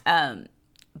 Mm-hmm.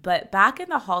 But back in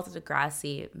the halls of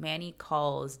Degrassi, Manny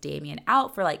calls Damien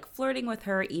out for like flirting with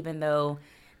her, even though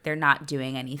they're not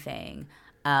doing anything.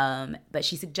 But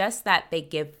she suggests that they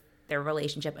give their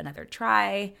relationship another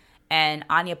try. And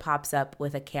Anya pops up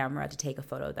with a camera to take a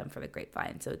photo of them for the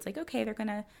grapevine. So it's like, okay, they're going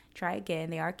to try again.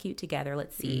 They are cute together.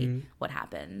 Let's see what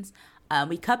happens.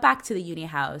 We cut back to the uni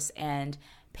house, and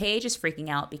Paige is freaking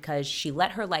out because she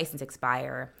let her license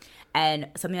expire. And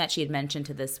something that she had mentioned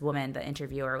to this woman, the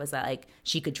interviewer, was that like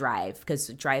she could drive because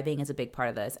driving is a big part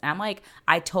of this. And I'm like,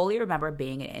 I totally remember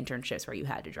being in internships where you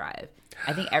had to drive.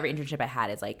 I think every internship I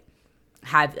had is like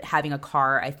having a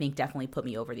car, I think definitely put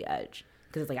me over the edge.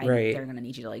 Because it's like, they're going to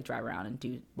need you to like drive around and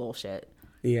do bullshit.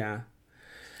 Yeah.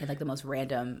 In like the most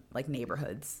random like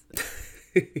neighborhoods.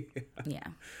 Yeah.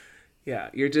 Yeah.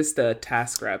 You're just a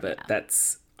task rabbit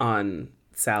that's on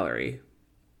salary.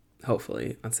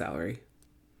 Hopefully on salary.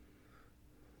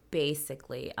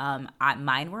 Basically.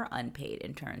 Mine were unpaid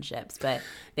internships, but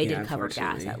they did cover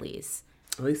gas at least.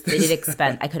 At least they did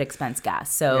expense. I could expense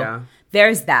gas. So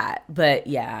there's that. But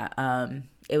yeah,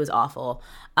 it was awful.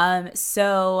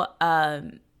 So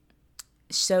Alex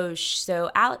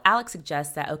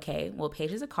suggests that, okay, well,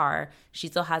 Paige has a car. She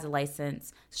still has a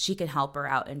license. She can help her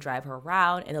out and drive her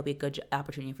around, and it'll be a good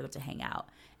opportunity for them to hang out.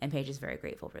 And Paige is very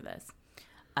grateful for this.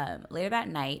 Later that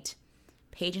night,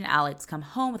 Paige and Alex come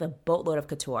home with a boatload of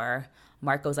couture.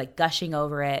 Marco's like gushing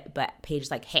over it, but Paige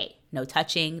is like, hey, no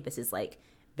touching. This is like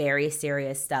very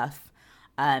serious stuff.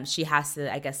 She has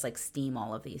to, I guess, like steam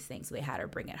all of these things. So they had her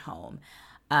bring it home.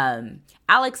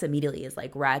 Alex immediately is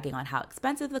like ragging on how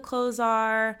expensive the clothes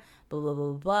are, blah, blah,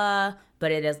 blah, blah.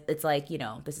 But it's like, you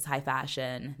know, this is high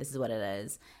fashion. This is what it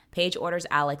is. Paige orders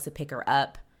Alex to pick her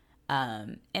up.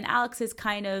 And Alex is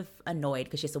kind of annoyed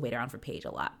because she has to wait around for Paige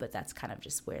a lot, but that's kind of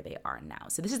just where they are now.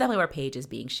 So this is definitely where Paige is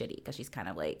being shitty because she's kind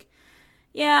of like,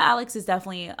 yeah, Alex is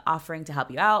definitely offering to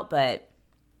help you out, but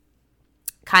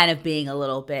kind of being a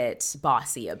little bit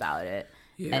bossy about it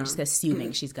and just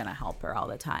assuming she's going to help her all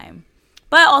the time.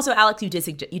 But also, Alex, you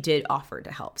did offer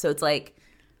to help. So it's like,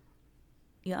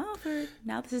 you offered.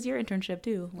 Now this is your internship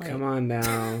too. Like, come on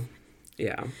now.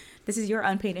 Yeah. This is your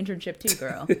unpaid internship too,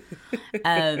 girl.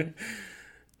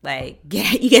 Like,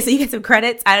 you get some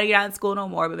credits. I know you're not in school no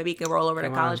more, but maybe you can roll over to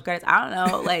college credits. I don't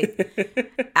know. Like,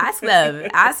 ask them.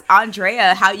 Ask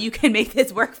Andrea how you can make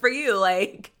this work for you.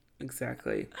 Like,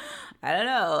 exactly. I don't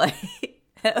know. Like,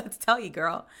 I don't know what to tell you,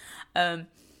 girl.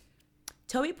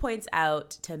 Toby points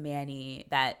out to Manny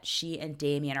that she and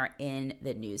Damien are in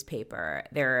the newspaper.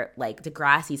 They're like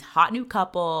Degrassi's hot new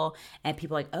couple, and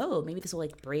people are like, oh, maybe this will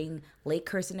like bring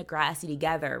Lakehurst and Degrassi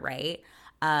together, right?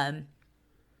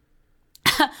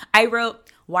 I wrote,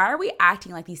 why are we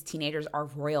acting like these teenagers are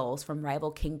royals from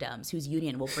rival kingdoms whose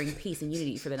union will bring peace and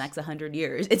unity for the next 100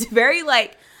 years? It's very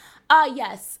like,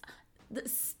 yes, the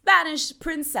Spanish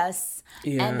princess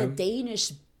and the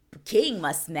Danish king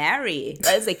must marry.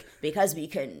 It's like, because we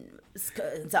can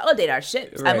consolidate our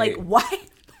ships. Right. I'm like, why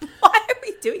are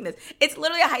we doing this? It's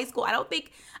literally a high school. I don't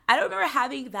remember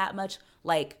having that much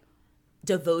like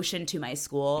devotion to my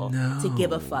school to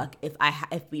give a fuck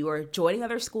if we were joining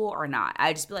another school or not.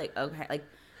 I'd just be like, okay, like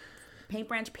Paint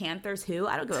Branch Panthers, who?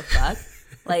 I don't give a fuck.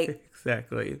 Like,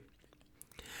 exactly.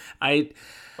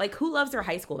 Like, who loves their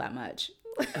high school that much?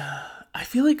 I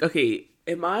feel like, okay,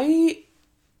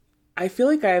 I feel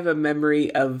like I have a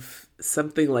memory of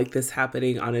something like this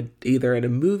happening on either in a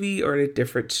movie or in a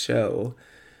different show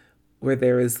where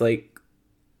there was like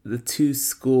the two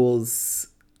schools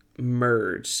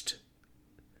merged.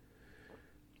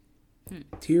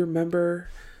 Do you remember?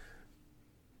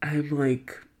 I'm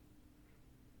like,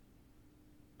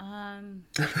 I'm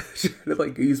trying to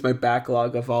like use my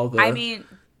backlog of all the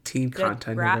teen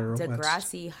content I've ever watched.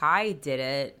 Degrassi High did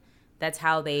it. That's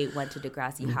how they went to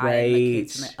Degrassi High. Right. And, like,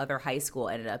 kids from the other high school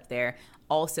ended up there.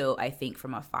 Also, I think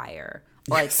from a fire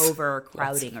or like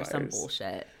overcrowding or some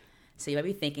bullshit. So you might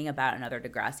be thinking about another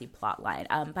Degrassi plot line.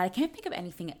 But I can't think of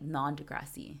anything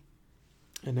non-Degrassi.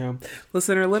 I know.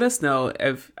 Listener, let us know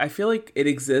if I feel like it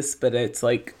exists, but it's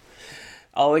like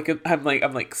all I'm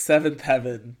like Seventh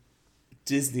Heaven,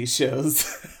 Disney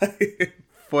shows,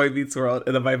 Boy Meets World,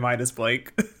 and then my mind is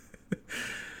blank.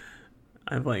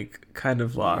 I'm like kind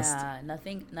of lost. Yeah,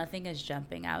 nothing is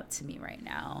jumping out to me right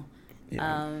now.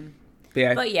 Yeah.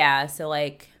 But yeah, so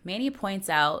like Manny points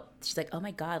out, she's like, oh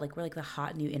my God, like we're like the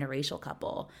hot new interracial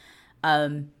couple.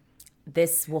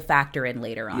 This will factor in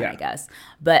later on, I guess.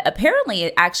 But apparently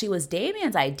it actually was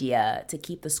Damien's idea to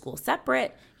keep the school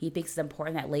separate. He thinks it's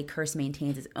important that Lakehurst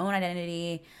maintains its own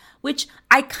identity, which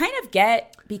I kind of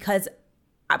get because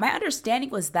my understanding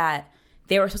was that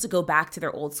they were supposed to go back to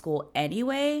their old school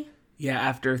anyway. Yeah,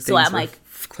 after things were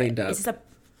cleaned up. Is this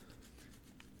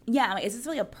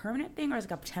really a permanent thing or is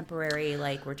it like a temporary,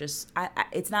 like we're just,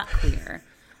 it's not clear.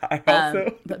 I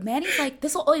also... but Manny's like,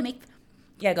 this will only make...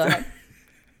 Yeah, go ahead.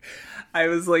 I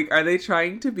was like, are they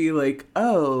trying to be like,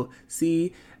 oh,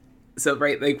 see... So,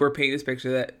 right, like we're painting this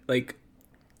picture that like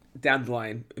down the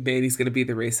line, Manny's going to be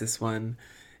the racist one.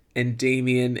 And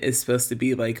Damien is supposed to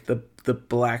be like the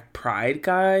black pride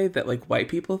guy that like white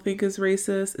people think is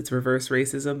racist. It's reverse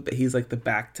racism, but he's like the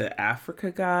back to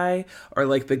Africa guy, or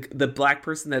like the black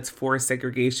person that's for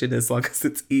segregation as long as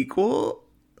it's equal.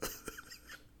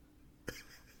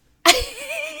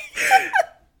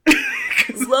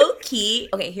 Low key.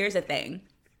 Okay, here's the thing.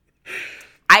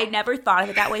 I never thought of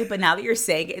it that way, but now that you're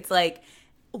saying it, it's like,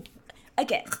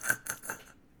 again,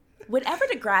 whenever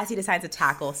Degrassi decides to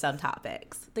tackle some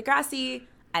topics, Degrassi,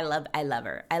 I love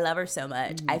her. I love her so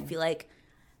much. I feel like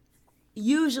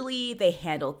usually they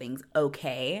handle things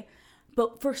okay,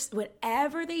 but for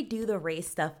whenever they do the race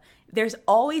stuff, there's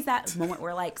always that moment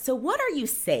where like, so what are you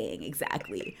saying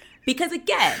exactly? Because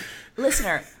again,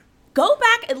 listener, go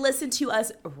back and listen to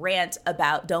us rant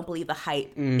about Don't Believe the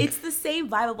Hype. It's the same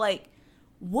vibe of like,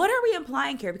 what are we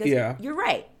implying here? Because you're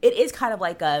right. It is kind of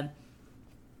like I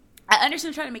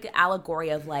understand trying to make an allegory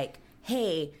of like,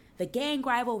 hey, the gang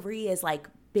rivalry is like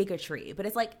bigotry, but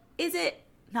it's like, is it?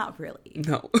 Not really.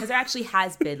 No. Because there actually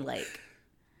has been like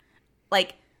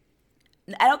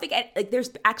I don't think there's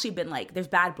actually been like there's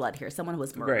bad blood here. Someone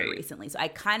was murdered recently, so I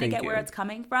kind of get where it's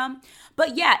coming from.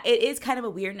 But yeah, it is kind of a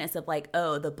weirdness of like,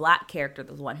 oh, the black character,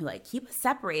 the one who like keep us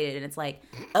separated, and it's like,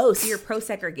 oh, so you're pro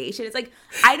segregation. It's like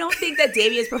I don't think that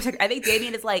Damien is pro segregation. I think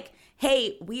Damien is like,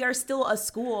 hey, we are still a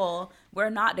school. We're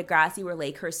not Degrassi. We're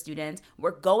Lakehurst students.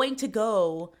 We're going to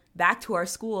go back to our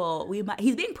school.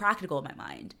 He's being practical in my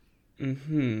mind.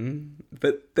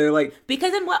 But they're like,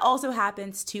 because then what also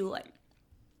happens to like.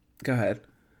 Go ahead.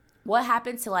 What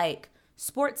happens to like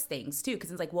sports things too?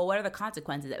 Because it's like, well, what are the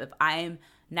consequences if I'm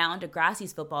now on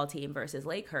Degrassi's football team versus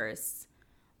Lakehurst?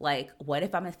 Like, what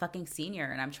if I'm a fucking senior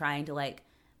and I'm trying to like,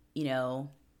 you know,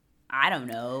 I don't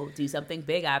know, do something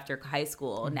big after high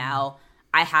school. Now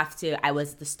I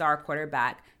was the star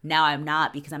quarterback. Now I'm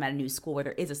not because I'm at a new school where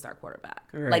there is a star quarterback.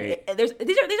 Right. Like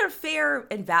these are fair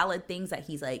and valid things that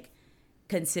he's like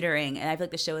considering. And I feel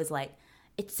like the show is like,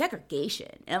 it's segregation.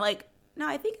 And I'm like, no,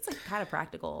 I think it's like kind of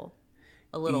practical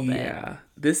a little bit. Yeah.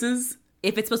 This is...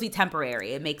 If it's supposed to be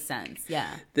temporary, it makes sense. Yeah.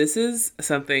 This is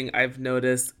something I've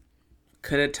noticed.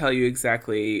 Couldn't tell you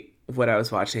exactly what I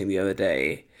was watching the other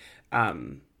day.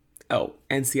 NCIS.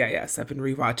 I've been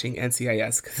rewatching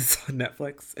NCIS because it's on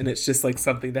Netflix. And it's just like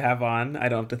something to have on. I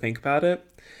don't have to think about it.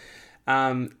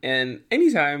 And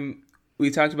anytime... We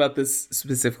talked about this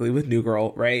specifically with New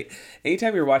Girl, right?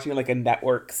 Anytime you're watching like a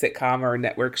network sitcom or a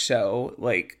network show,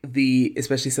 like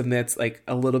especially something that's like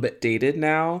a little bit dated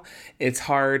now, it's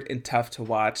hard and tough to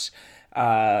watch.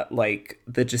 Like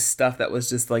the just stuff that was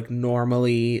just like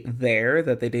normally there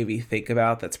that they didn't even think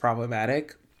about that's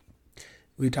problematic.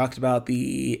 We talked about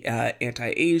the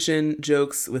anti-Asian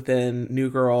jokes within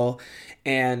New Girl.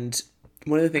 And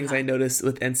one of the things I noticed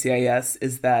with NCIS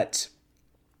is that,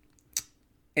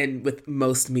 and with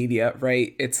most media,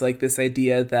 right, it's like this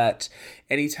idea that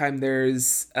anytime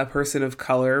there's a person of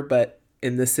color, but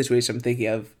in this situation I'm thinking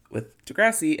of with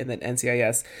Degrassi and then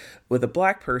NCIS with a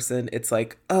black person, it's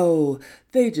like, oh,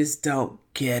 they just don't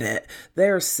get it.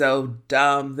 They're so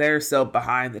dumb. They're so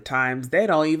behind the times. They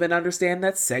don't even understand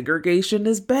that segregation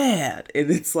is bad.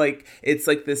 And it's like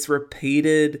this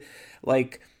repeated,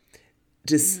 like,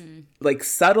 just like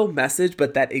subtle message,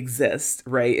 but that exists,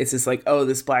 right? It's just like, oh,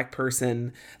 this black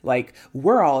person, like,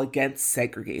 we're all against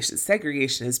segregation.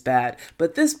 Segregation is bad,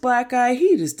 but this black guy,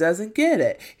 he just doesn't get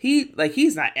it.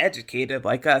 He's not educated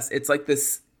like us. It's like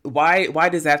this why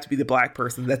does it have to be the black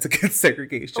person that's against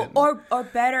segregation? Or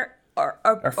better, or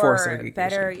for segregation.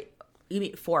 Better, you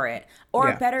mean for it,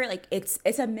 or better, like it's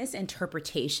a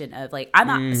misinterpretation of like, I'm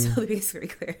not, so to be very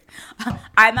clear,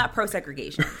 I'm not pro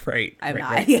segregation. Right. I'm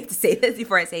not. Right. I have to say this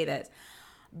before I say this.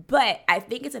 But I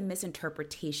think it's a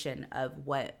misinterpretation of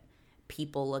what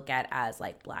people look at as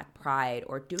like Black pride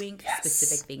or doing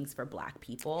specific things for Black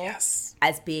people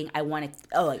as being, I want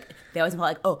to, like they always call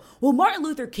like, oh, well, Martin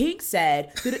Luther King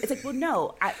said, it's like, well,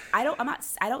 no, I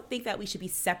don't think that we should be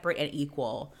separate and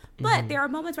equal. But there are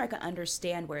moments where I can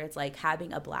understand where it's like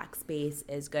having a Black space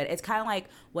is good. It's kind of like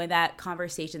when that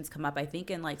conversations come up, I think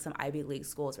in like some Ivy League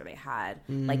schools where they had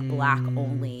like Black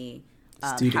only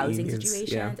housing unions,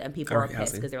 situations, and people are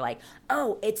pissed because they're like,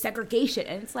 oh, it's segregation.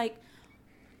 And it's like,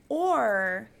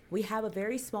 or we have a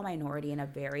very small minority in a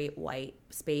very white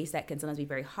space that can sometimes be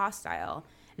very hostile,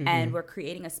 and we're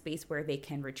creating a space where they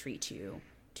can retreat to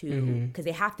because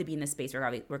they have to be in this space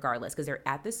regardless because they're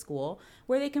at this school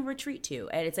where they can retreat to.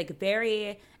 And it's like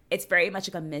it's very much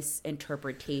like a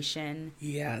misinterpretation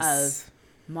of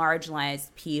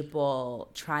marginalized people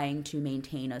trying to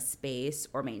maintain a space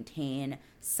or maintain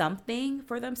something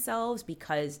for themselves,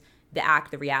 because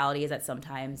the reality is that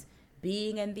sometimes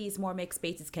being in these more mixed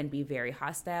spaces can be very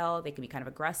hostile. They can be kind of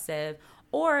aggressive,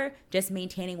 or just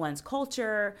maintaining one's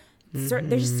culture. There's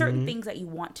just certain things that you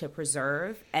want to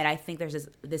preserve. And I think there's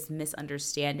this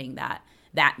misunderstanding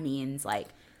that means like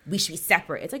we should be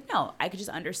separate. It's like, no, I could just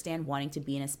understand wanting to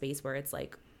be in a space where it's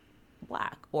like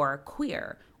Black or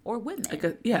queer or women, like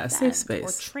a safe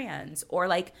space, or trans, or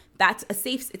like that's a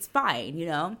safe, it's fine, you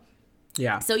know?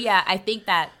 Yeah. So yeah, I think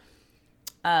that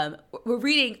we're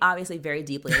reading obviously very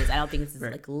deeply. I don't think this is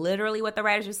like literally what the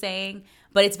writers are saying,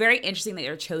 but it's very interesting that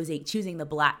they're choosing the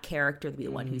Black character to be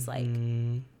the one who's like,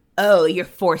 oh, you're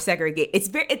for segregate. It's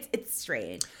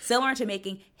strange. Similar to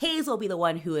making Hazel be the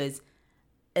one who is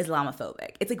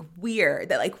Islamophobic. It's like weird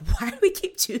that like, why do we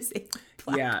keep choosing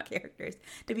Black characters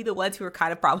to be the ones who are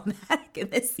kind of problematic in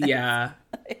this sense? Yeah.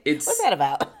 What's that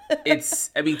about? Because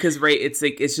it's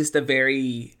like, it's just a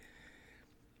very,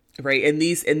 right, in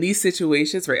these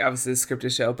situations, right, obviously it's a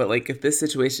scripted show, but like if this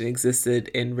situation existed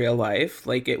in real life,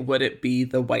 like it wouldn't be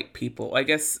the white people. I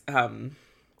guess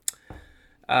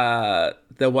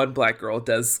the one Black girl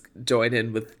does join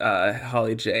in with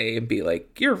Holly J and be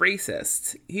like, you're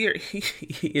racist here.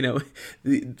 You know,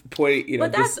 the point, you know.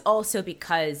 But that's also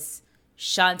because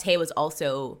Shantae was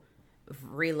also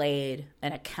relayed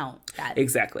an account that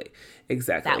exactly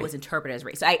that was interpreted as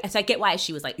racist. So I get why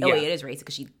she was like, oh, it is racist,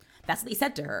 because that's what they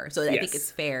said to her. So I think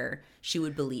it's fair she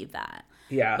would believe that.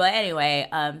 Yeah. But anyway,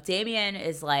 Damien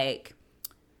is like,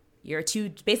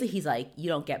 basically he's like, you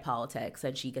don't get politics,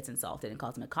 and she gets insulted and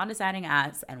calls him a condescending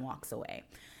ass and walks away.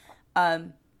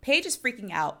 Paige is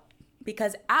freaking out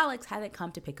because Alex hasn't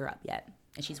come to pick her up yet,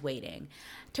 and she's waiting.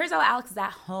 Turns out Alex is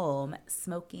at home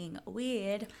smoking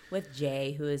weed with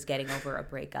Jay, who is getting over a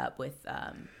breakup with,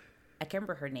 I can't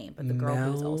remember her name, but the girl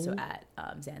who was also at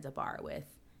Zanzibar with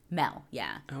Mel.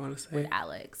 Yeah. I want to say. With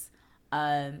Alex.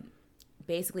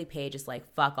 Basically, Paige is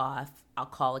like, fuck off. I'll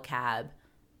call a cab.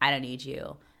 I don't need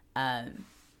you.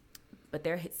 But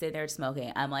they're sitting there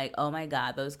smoking. I'm like, oh my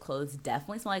God, those clothes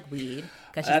definitely smell like weed,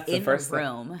 because she's in the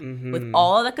room with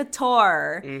all the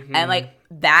couture. And like,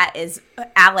 that is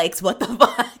Alex, what the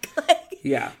fuck? Like,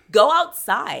 yeah. Go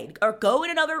outside or go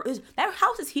in another, that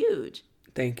house is huge.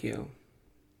 Thank you.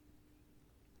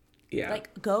 Yeah.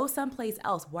 Like, go someplace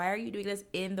else. Why are you doing this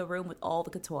in the room with all the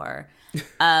couture?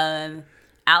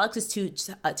 Alex is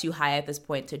too high at this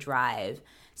point to drive.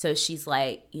 So she's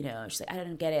like, I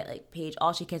don't get it. Like, Paige,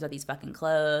 all she cares about these fucking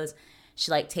clothes.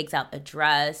 She like takes out a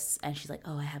dress and she's like,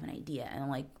 oh, I have an idea. And I'm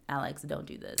like, Alex, don't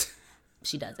do this.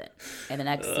 She does it. And the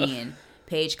next scene,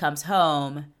 Paige comes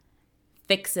home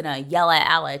fixing to yell at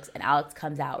Alex, and Alex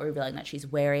comes out revealing that she's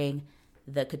wearing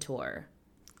the couture,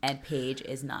 and Paige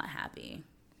is not happy.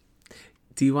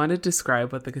 Do you want to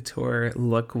describe what the couture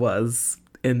look was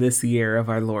in this year of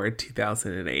our Lord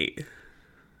 2008?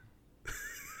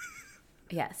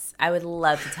 Yes, I would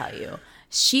love to tell you.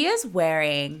 She is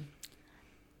wearing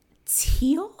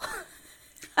teal.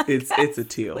 It's a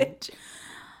teal. Which,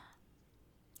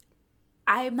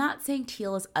 I'm not saying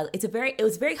teal is ugly. It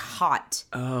was very hot.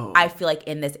 Oh. I feel like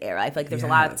in this era. I feel like there's a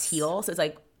lot of teal. So it's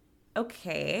like,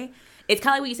 okay. It's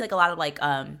kind of like when you see like a lot of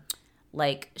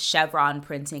like chevron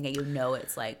printing, and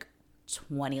it's like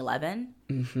 2011.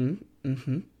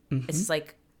 It's just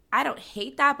like, I don't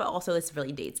hate that, but also this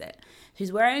really dates it. She's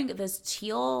wearing this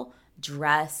teal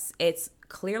dress. It's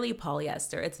clearly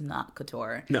polyester. It's not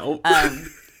couture. No.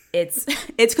 It's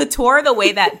couture the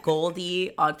way that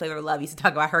Goldie on Flavor of Love used to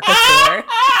talk about her couture.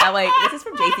 I'm like, this is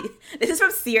from JC. This is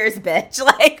from Sears, bitch.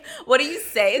 Like, what do you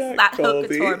say? It's not haute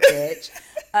couture, bitch.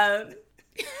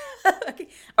 Okay.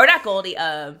 Or not Goldie.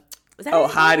 Was that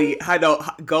Hottie. I know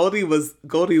Goldie was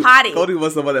Hottie. Goldie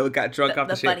was the one that got drunk off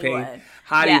the champagne.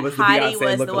 Hottie was the Hottie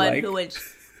Beyonce was the one lookalike. who would.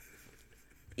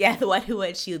 Yeah, the one who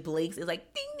when she blinks is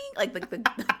like ding ding, like the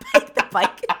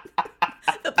bike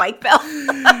the bike bell.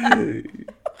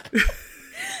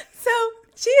 So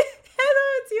she had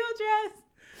a teal dress,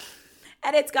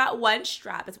 and it's got one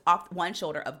strap. It's off one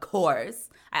shoulder, of course.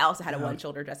 I also had a one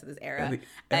shoulder dress in this era.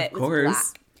 Of course.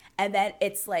 Was black. And then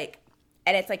it's like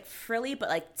frilly, but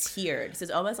like tiered. So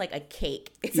it's almost like a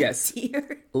cake. It's yes. like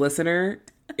tiered. Listener,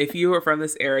 if you were from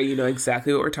this era, you know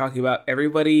exactly what we're talking about.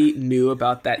 Everybody knew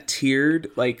about that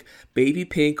tiered, like baby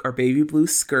pink or baby blue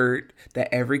skirt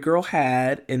that every girl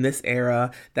had in this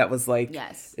era. That was like,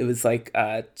 yes. It was like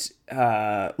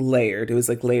layered. It was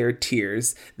like layered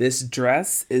tiers. This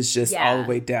dress is just all the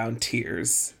way down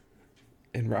tiers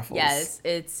and ruffles. Yes,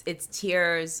 it's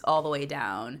tiers all the way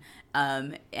down.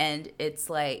 And it's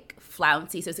like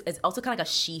flouncy. So it's also kind of like a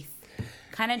sheath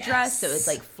kind of dress. So it's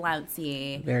like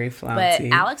flouncy. Very flouncy.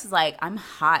 But Alex is like, I'm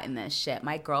hot in this shit.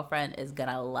 My girlfriend is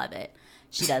gonna love it.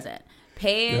 She doesn't.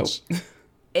 Paige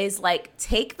is like,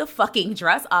 take the fucking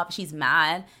dress off. She's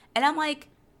mad. And I'm like,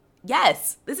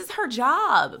 yes, this is her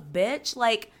job, bitch.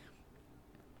 Like,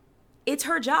 it's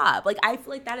her job. Like, I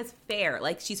feel like that is fair.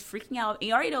 Like, she's freaking out.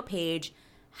 You already know Paige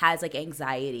has like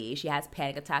anxiety. She has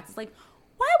panic attacks. It's like,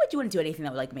 why would you want to do anything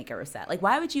that would like make her upset? Like,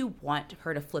 why would you want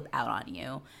her to flip out on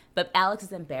you? But Alex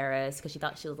is embarrassed because she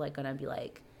thought she was like gonna be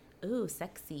like, ooh,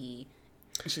 sexy.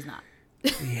 And she's not.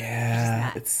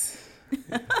 Yeah,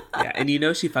 yeah, and you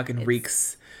know she fucking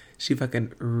reeks. She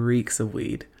fucking reeks of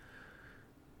weed.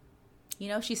 You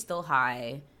know she's still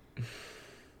high.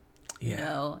 Yeah. You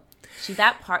know, she's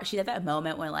at that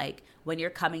moment when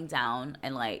you're coming down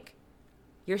and like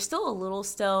you're still a little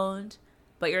stoned,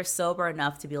 but you're sober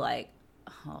enough to be like,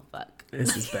 oh fuck,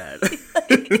 this is bad.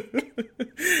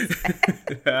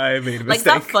 I made a mistake. Like, it's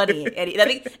not funny.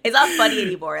 It's not funny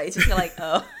anymore. It's just like,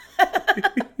 oh.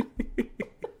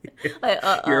 Like,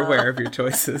 you're aware of your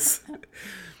choices.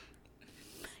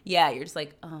 Yeah, you're just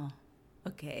like, oh,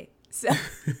 okay. So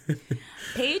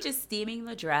Paige is steaming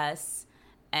the dress,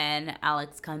 and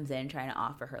Alex comes in trying to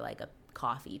offer her like a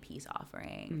coffee peace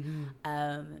offering.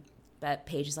 Mm-hmm. But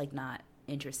Paige is like not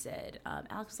interested.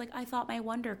 Alex was like, I thought my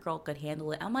Wonder Girl could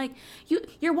handle it. I'm like,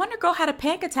 your Wonder Girl had a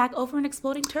panic attack over an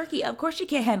exploding turkey. Of course she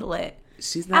can't handle it.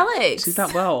 She's not, Alex. She's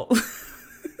not well.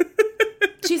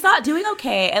 She's not doing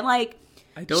okay. And like,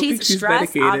 I don't think she's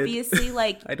stressed, medicated. Obviously,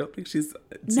 like, I don't think she's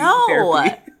no.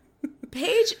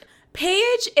 Paige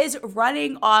is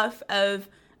running off of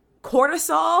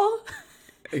cortisol.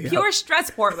 Yep. Pure stress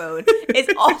hormone is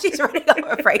all she's running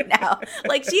off of right now.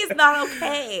 Like, she is not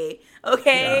okay.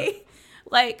 Okay? Yeah.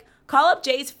 Like, call up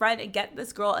Jay's friend and get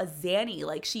this girl a Xanny.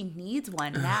 Like, she needs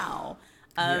one now.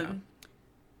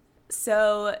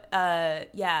 So,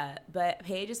 but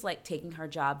Paige is, like, taking her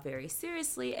job very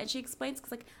seriously. And she explains,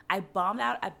 because, like, I bombed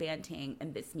out at Banting,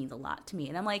 and this means a lot to me.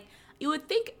 And I'm like, you would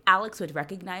think Alex would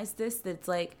recognize this, that it's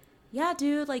like, yeah,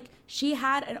 dude, like, she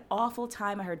had an awful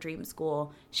time at her dream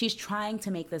school. She's trying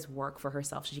to make this work for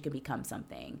herself so she can become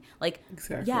something. Like,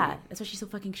 exactly. Yeah, that's why she's so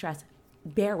fucking stressed.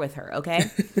 Bear with her,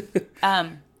 okay?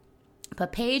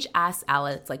 But Paige asks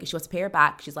Alex, like, if she wants to pay her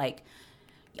back, she's like,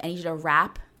 I need you to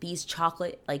wrap these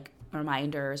chocolate, like,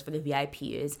 reminders for the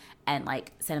VIPs and,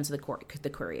 like, send them to the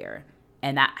courier.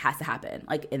 And that has to happen.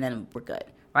 Like, and then we're good,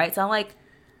 right? So I'm like,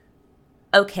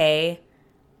 okay,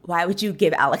 why would you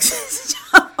give Alex this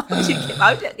job?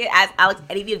 Why would you ask Alex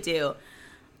anything to do?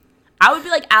 I would be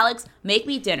like, Alex, make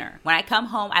me dinner. When I come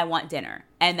home, I want dinner.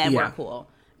 And then we're cool.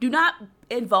 Do not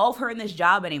involve her in this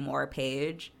job anymore,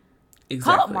 Paige.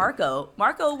 Exactly. Call up Marco.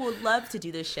 Marco would love to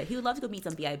do this shit. He would love to go meet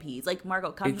some VIPs. Like,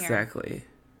 Marco, come here. Exactly.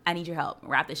 I need your help.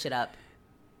 Wrap this shit up.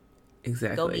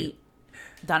 Exactly. Go meet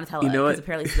Donatella. Because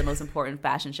apparently this is the most important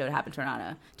fashion show to happen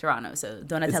in Toronto. So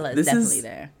Donatella is definitely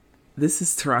there. This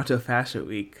is Toronto Fashion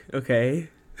Week, okay?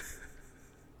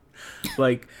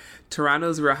 Like,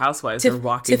 Toronto's Real Housewives are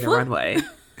walking the runway.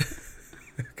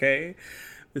 Okay?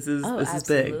 This is big.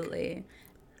 Absolutely.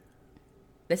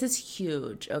 This is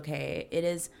huge, okay? It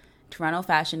is Toronto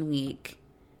Fashion Week.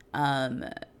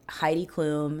 Heidi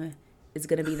Klum is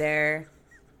going to be there.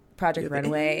 Project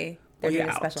Runway. They're doing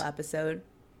a special episode.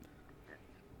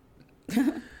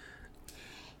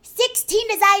 16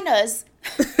 designers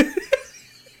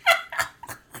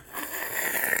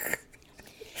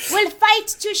will fight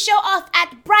to show off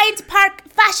at Bryant Park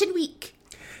Fashion Week.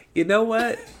 You know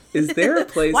what? Is there a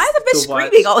place? Why is the bitch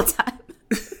screaming all the time?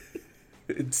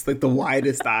 It's like the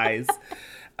widest eyes.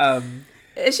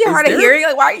 Is she hard of hearing?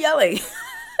 Like, why are you yelling?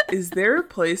 Is there a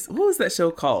place? What was that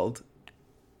show called?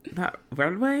 Not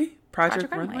Runway?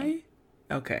 Project Runway?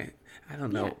 Okay. I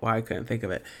don't know why I couldn't think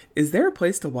of it. Is there a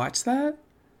place to watch that?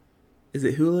 Is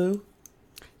it Hulu?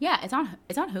 Yeah, it's on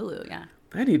Hulu, yeah.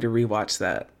 I need to rewatch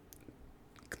that.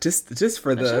 Just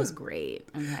for the show's great.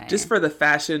 Okay. Just for the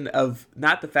fashion of,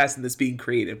 not the fashion that's being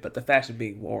created, but the fashion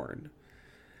being worn.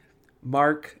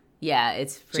 Marc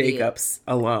it's pretty, Jacobs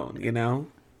alone, you know?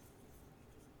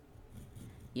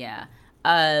 Yeah.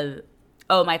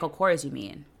 Michael Kors, you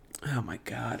mean? Oh my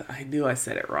God. I knew I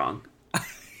said it wrong.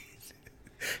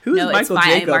 Who is no, Michael it's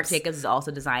fine. Jacobs? Marc Jacobs is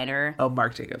also designer. Oh,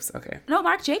 Marc Jacobs. Okay. No,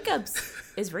 Marc Jacobs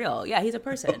is real. Yeah, he's a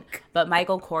person. Okay. But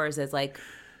Michael Kors is like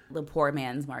the poor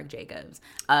man's Marc Jacobs.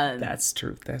 That's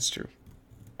true.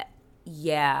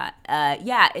 Yeah.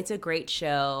 It's a great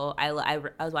show. I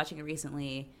was watching it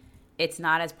recently. It's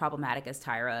not as problematic as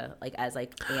Tyra, like as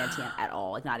like Auntie at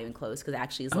all. Like not even close, because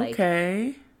actually it's like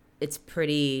it's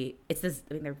pretty. It's this.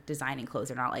 I mean, they're designing clothes.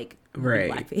 They're not like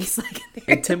blackface. Like,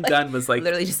 and Tim Gunn was like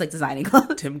literally just like designing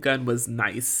clothes. Tim Gunn was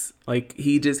nice. Like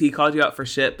he called you out for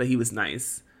shit, but he was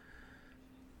nice.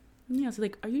 Yeah. So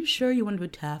like, are you sure you want to do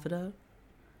taffeta?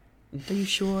 Are you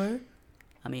sure?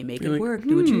 I mean, make it work.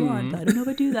 Do what you want. But I don't know if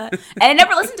I do that. And I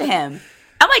never listened to him.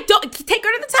 I'm like, don't take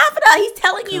her to the taffeta. He's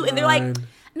telling you, and they're like,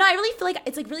 no, I really feel like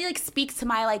it's like really like speaks to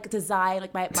my like design,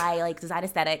 like my like design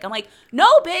aesthetic. I'm like,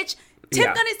 no, bitch. Tim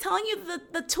Gunn is telling you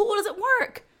the tool doesn't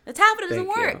work. The taffeta doesn't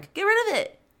work. Get rid of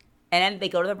it. And then they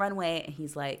go to the runway, and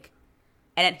he's like,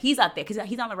 and then he's up there because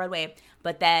he's on the runway.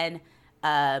 But then,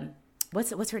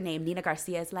 what's her name? Nina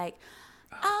Garcia is like,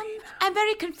 I'm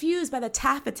very confused by the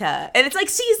taffeta, and it's like,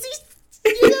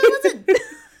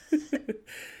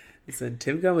 listen,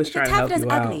 Tim Gunn was trying to help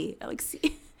you out. Ugly. I'm like,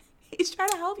 see, he's trying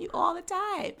to help you all the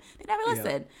time. They never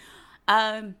listen.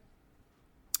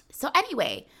 So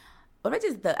anyway. What if I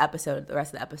did the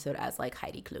rest of the episode as like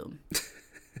Heidi Klum?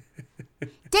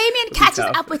 Damien catches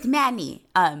up with Manny.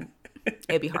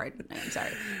 It'd be hard. I'm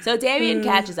sorry. So Damien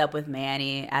catches up with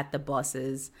Manny at the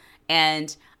buses,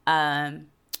 and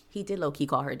he did low key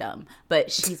call her dumb,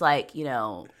 but she's like, I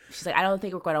don't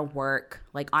think we're going to work.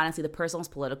 Like honestly, the personal's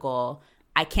political.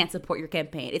 I can't support your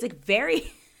campaign. It's like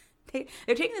very.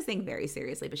 They're taking this thing very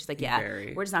seriously, but she's like,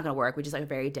 we're just not going to work. We just like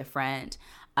very different.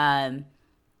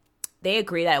 They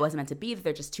agree that it wasn't meant to be, that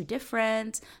they're just too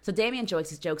different. So Damien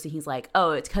jokes and he's like,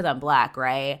 oh, it's because I'm black,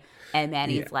 right? And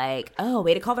Manny's like, oh,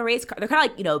 way to call the race card. They're kind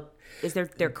of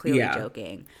like, they're clearly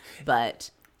joking. But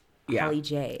Holly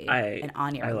J and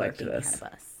Anya are lurking behind a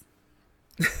bus.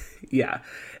 Yeah.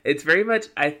 It's very much,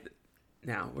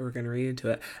 now we're going to read into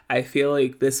it. I feel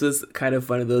like this was kind of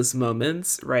one of those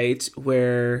moments, right?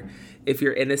 Where if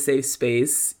you're in a safe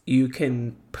space, you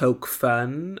can poke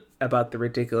fun about the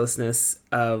ridiculousness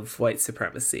of white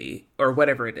supremacy or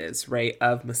whatever it is, right?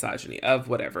 Of misogyny, of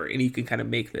whatever. And you can kind of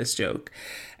make this joke.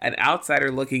 An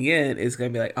outsider looking in is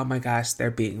going to be like, oh my gosh, they're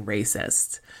being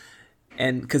racist.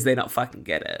 And because they don't fucking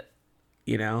get it,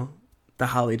 the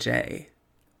Holly J.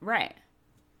 Right.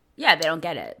 Yeah, they don't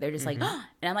get it. They're just like, oh.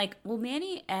 And I'm like, well,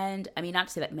 Manny, and I mean, not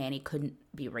to say that Manny couldn't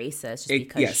be racist just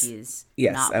because she's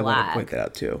not black. I want to point that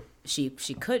out too. She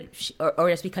could, or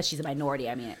just because she's a minority.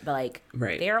 I mean, but like,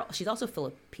 right. She's also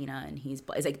Filipina, and it's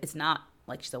like, it's not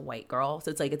like she's a white girl,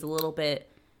 so it's like it's a little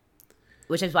bit,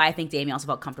 which is why I think Damien also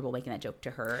felt comfortable making that joke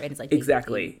to her, and it's like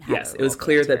exactly, yes, it was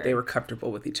clear that they were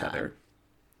comfortable with each other.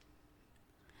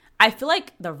 I feel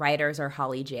like the writers are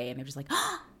Holly J, and they're just like,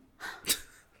 oh,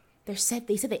 they said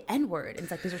the N-word, and it's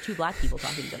like those are two black people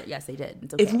talking to each other. Yes, they did.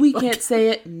 It's okay. If we can't say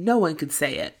it, no one could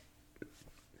say it.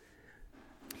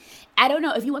 I don't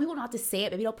know. If you want people not to say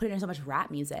it, maybe don't put it in so much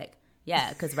rap music. Yeah,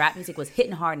 because rap music was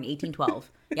hitting hard in 1812.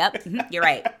 Yep, you're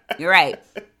right.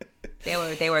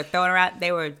 They were throwing around.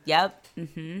 They were They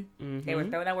were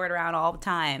throwing that word around all the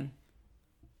time.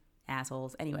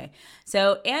 Assholes. Anyway,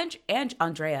 so and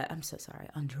Andrea, I'm so sorry,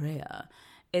 Andrea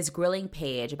is grilling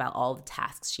Paige about all the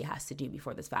tasks she has to do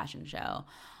before this fashion show.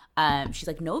 She's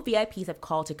like, no VIPs have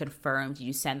called to confirm. Did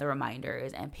you send the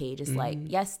reminders? And Paige is like,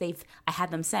 yes, I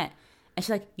had them sent. And she's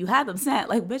like, you had them sent?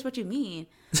 Like, bitch, what you mean?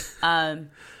 I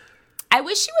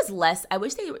wish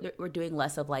they were doing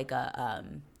less of like a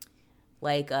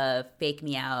fake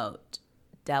me out,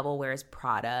 Devil Wears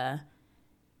Prada,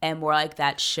 and more like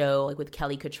that show like with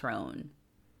Kelly Catrone.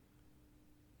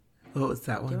 What was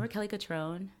that one? Do you remember Kelly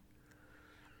Catrone?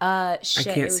 I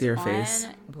can't see her face.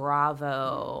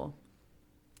 Bravo.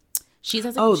 She's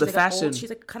like, the fashion. She's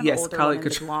like kind of older woman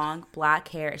with long black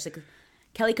hair. She's like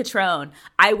Kelly Catrone.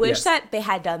 I wish that they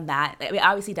had done that. I mean,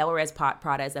 obviously, Devil Wears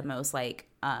Prada is the most like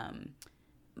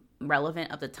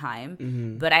relevant of the time.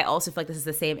 Mm-hmm. But I also feel like this is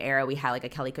the same era we had like a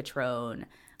Kelly Catrone,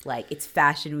 like it's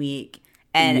Fashion Week,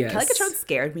 and Kelly Catrone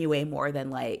scared me way more than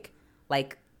like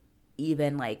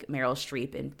even like Meryl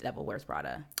Streep in Devil Wears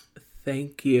Prada.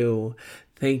 Thank you.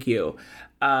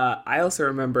 I also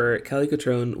remember Kelly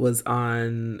Catrone was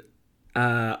on,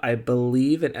 I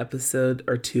believe, an episode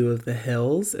or two of The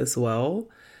Hills as well.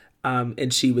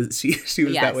 And she was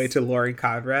that way to Lauren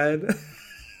Conrad.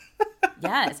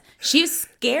 Yes, she's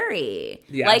scary.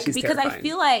 Yeah, like she's because terrifying. I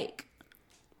feel like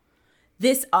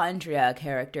this Andrea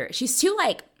character, she's too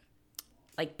like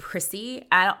prissy.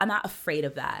 I'm not afraid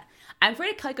of that. I'm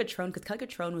afraid of Kelly Catrone because Kelly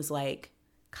Catrone was like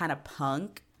kind of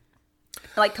punk.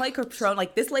 Like Kelly Catrone,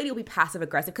 like this lady will be passive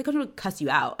aggressive. Kelly Catrone will cuss you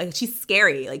out. Like she's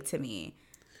scary, like to me.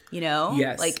 You know?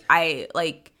 Yes. Like I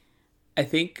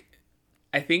think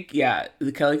yeah,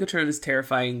 the Kelly Catrone is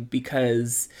terrifying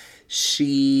because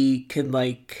she can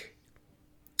like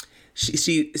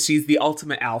she's the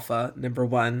ultimate alpha, number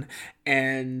one,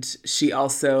 and she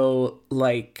also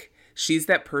like she's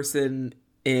that person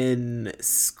in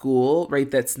school,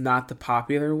 right, that's not the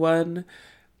popular one,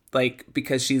 like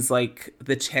because she's like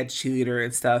the head cheerleader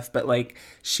and stuff, but like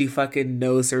she fucking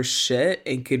knows her shit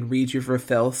and can read you for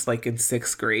filth like in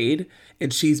 6th grade,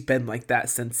 and she's been like that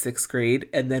since 6th grade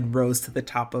and then rose to the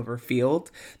top of her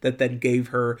field that then gave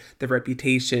her the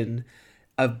reputation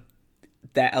of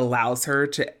that allows her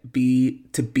to be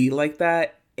like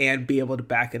that and be able to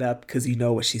back it up because you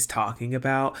know what she's talking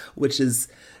about, which is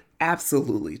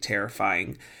absolutely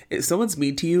terrifying. If someone's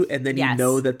mean to you and then you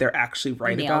know that they're actually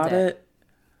right about it,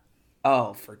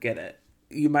 oh, forget it.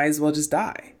 You might as well just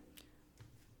die.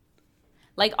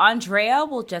 Like Andrea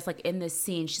will just like in this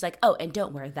scene, she's like, oh, and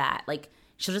don't wear that. Like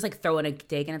she'll just like throw in a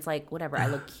dig and it's like, whatever, I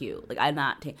look cute. Like I'm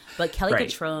not. But Kelly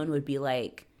Catrone would be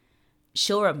like,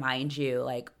 she'll remind you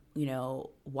like, you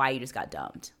know, why you just got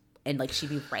dumped. And like she'd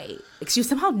be right. Like she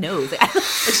somehow knows. Like,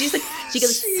 she's like she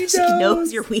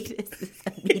knows your weaknesses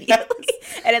immediately. Yes.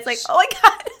 And it's like, oh my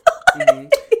God. Mm-hmm.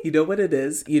 You know what it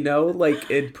is? You know, like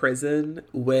in prison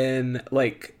when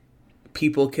like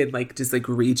people can like just like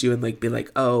read you and like be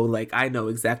like, oh, like I know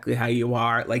exactly how you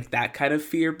are. Like that kind of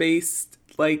fear-based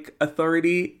like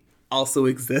authority also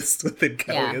exists within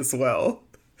Kelly as well.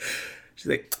 She's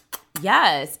like,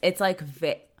 yes, it's like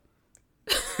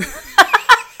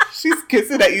she's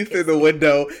kissing at you through the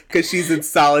window because she's in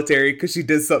solitary because she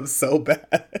did something so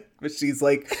bad. But she's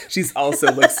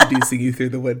also like seducing you through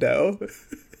the window.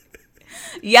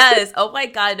 Yes. Oh my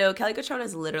God, no. Kelly Catrone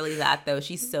is literally that though.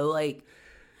 She's so like,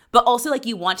 but also like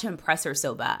you want to impress her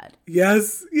so bad.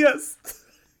 Yes.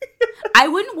 I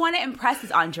wouldn't want to impress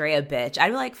this Andrea bitch. I'd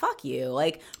be like, fuck you.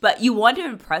 Like, but you want to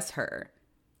impress her.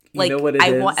 Like, you know what it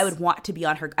is? I would want to be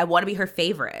on her. I want to be her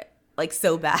favorite. Like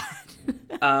so bad.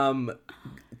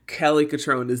 Kelly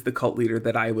Catrone is the cult leader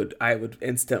that I would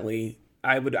instantly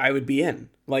I would be in.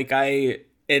 Like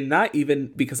and not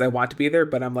even because I want to be there,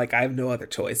 but I'm like I have no other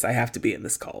choice. I have to be in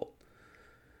this cult.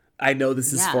 I know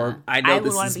this is I know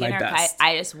this is my best.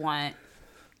 I just want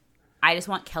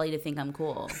Kelly to think I'm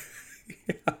cool.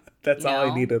 Yeah, that's all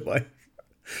I need in life.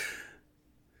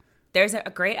 There's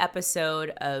a great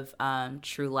episode of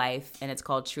True Life, and it's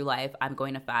called True Life, I'm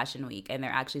Going to Fashion Week. And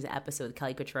there actually is an episode with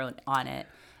Kelly Catrone on it.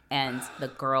 And the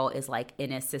girl is like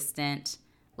an assistant,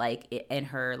 like in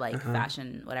her like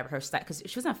fashion, whatever, her style. Because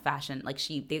she wasn't a fashion, like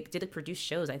they did like produce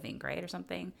shows, I think, right? Or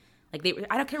something. Like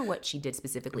I don't care what she did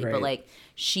specifically, but like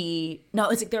it's like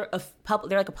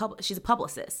she's a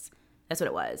publicist. That's what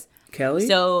it was. Kelly?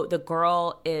 So the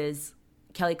girl is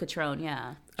Kelly Catrone,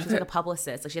 yeah. She's like a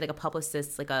publicist. Like she had like a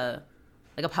publicist, like a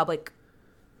public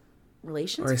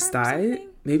relations or a style.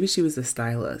 Maybe she was a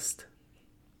stylist.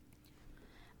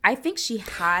 I think she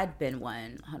had been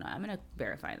one. Hold on, I'm gonna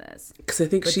verify this. Because I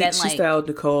think she styled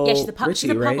Nicole. Yeah, she's a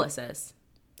Richie, publicist.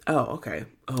 Oh, okay.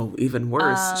 Oh, even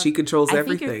worse. She controls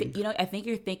everything. I think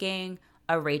you're thinking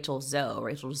of Rachel Zoe.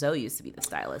 Rachel Zoe used to be the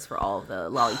stylist for all of the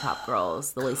lollipop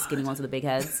girls, the really skinny ones with the big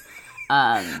heads.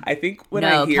 I think when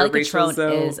I hear Kelly Rachel Catrone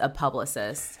Zoe is a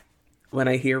publicist. When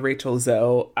I hear Rachel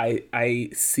Zoe, I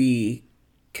see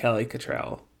Kelly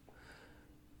Catrone.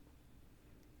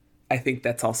 I think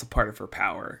that's also part of her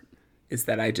power, is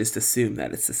that I just assume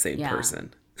that it's the same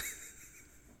person.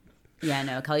 Yeah,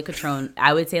 no, Kelly Catrone,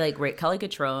 I would say like Kelly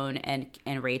Catrone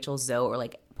and Rachel Zoe are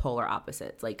like polar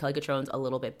opposites. Like Kelly Catrone's a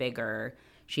little bit bigger.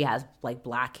 She has like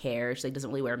black hair. She like doesn't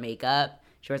really wear makeup.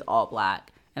 She wears all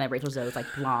black. And like Rachel Zoe is like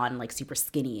blonde, like super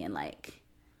skinny and like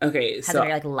has a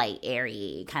very like light,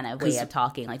 airy kind of way of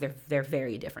talking. Like they're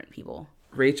very different people.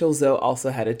 Rachel Zoe also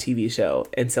had a TV show,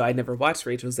 and so I never watched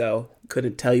Rachel Zoe.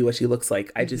 Couldn't tell you what she looks like.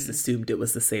 I just assumed it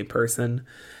was the same person.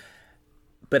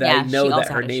 But I know that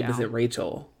her name isn't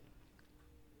Rachel.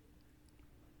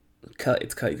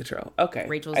 It's Kelly Control. Okay.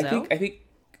 Rachel I Zoe? think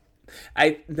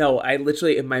I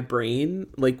literally in my brain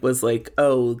like was like,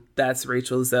 oh, that's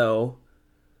Rachel Zoe,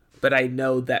 but I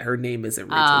know that her name isn't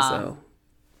Rachel Zoe.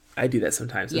 I do that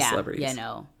sometimes with celebrities. Yeah,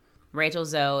 no. Rachel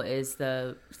Zoe is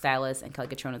the stylist and Kelly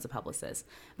Catrona is the publicist.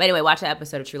 But anyway, watch that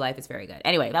episode of True Life. It's very good.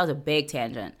 Anyway, that was a big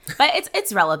tangent. But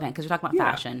it's relevant because we're talking about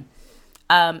fashion.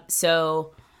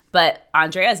 But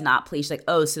Andrea is not pleased. She's like,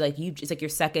 oh, so like it's like your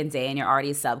second day and you're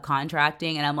already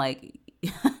subcontracting. And I'm like,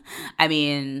 I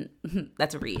mean,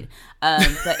 that's a read.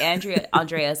 But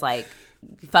Andrea is like,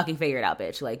 fucking figure it out,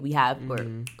 bitch. Like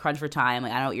we're crunched for time.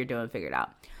 Like I know what you're doing. Figure it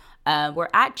out. We're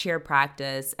at cheer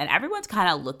practice and everyone's kind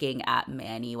of looking at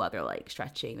Manny while they're like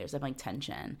stretching. There's definitely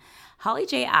tension. Holly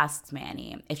J asks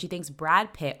Manny if she thinks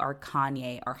Brad Pitt or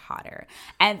Kanye are hotter.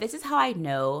 And this is how I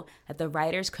know that the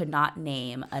writers could not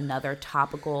name another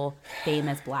topical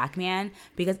famous black man,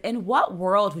 because in what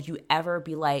world would you ever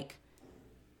be like,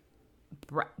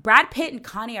 Brad Pitt and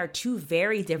Kanye are two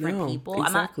very different people.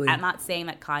 Exactly. I'm not saying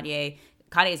that Kanye's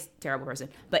a terrible person,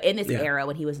 but in this era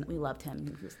when we loved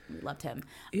him. We loved him.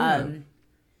 Yeah.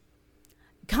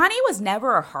 Kanye was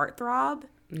never a heartthrob.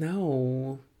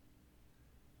 No.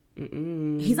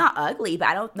 He's not ugly, but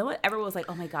I don't know what everyone was like,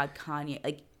 oh my God, Kanye.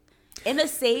 Like, in the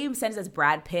same sense as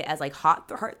Brad Pitt as like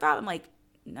heartthrob, I'm like,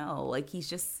 no, like he's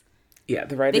just... Yeah,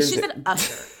 the writers... They should have said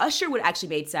Usher. Usher would actually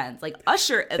made sense. Like,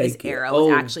 Usher in this era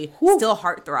was actually still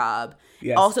heartthrob.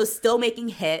 Yes. Also still making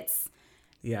hits.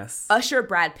 Yes. Usher,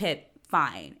 Brad Pitt,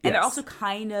 fine. And they're also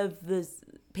kind of this...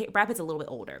 Brad Pitt's a little bit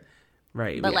older.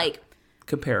 Right. But like...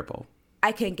 Comparable.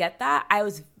 I can get that. I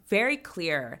was very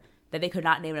clear that they could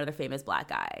not name another famous black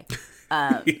guy.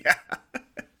 I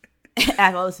thought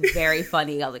it was very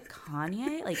funny. I was like,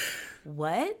 Kanye? Like,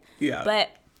 what? Yeah. But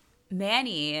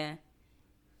Manny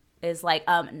is like,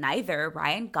 neither.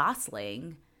 Ryan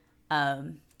Gosling,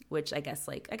 which I guess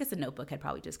The Notebook had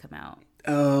probably just come out.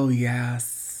 Oh,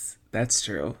 yes. That's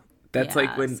true. That's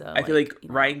like when so I feel like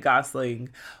Ryan Gosling.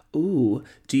 Ooh,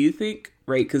 do you think,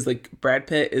 right? Because like Brad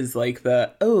Pitt is like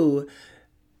like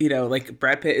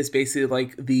Brad Pitt is basically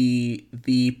like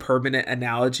the permanent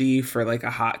analogy for like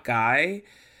a hot guy,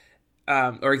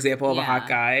 or example of a hot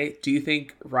guy. Do you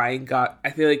think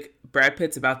I feel like Brad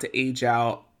Pitt's about to age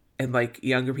out and like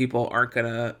younger people aren't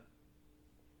gonna,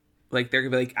 like they're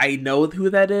gonna be like, I know who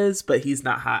that is, but he's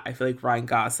not hot. I feel like Ryan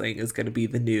Gosling is gonna be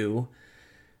the new,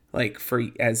 like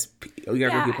as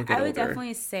younger people get older. I would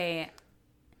definitely say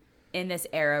in this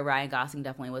era, Ryan Gosling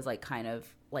definitely was like kind of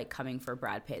like coming for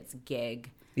Brad Pitt's gig.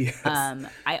 Yes.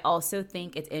 I also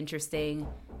think it's interesting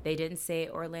they didn't say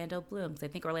Orlando Bloom, because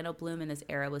I think Orlando Bloom in this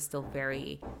era was still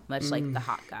very much like the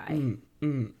hot guy.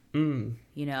 You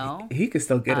know? He could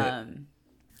still get it.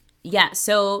 Yeah,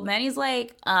 so Manny's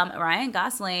like, Ryan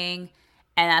Gosling,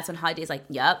 and that's when Holiday's like,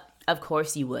 yep, of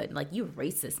course you would. Like, you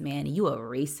racist, man. You a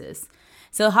racist.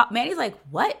 So Manny's like,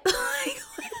 what?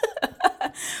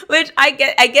 Which I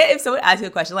get if someone asks you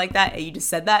a question like that and you just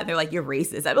said that and they're like, you're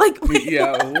racist. I'm like,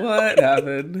 yeah, what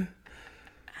happened?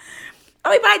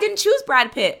 I'm like, but I didn't choose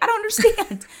Brad Pitt. I don't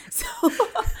understand. So,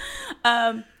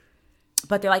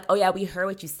 but they're like, oh yeah, we heard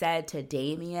what you said to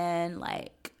Damien,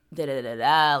 like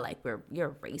like you're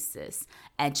racist.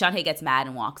 And Shantae gets mad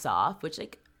and walks off, which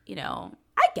like, you know,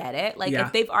 I get it. Like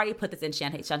if they've already put this in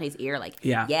Shantae's ear, like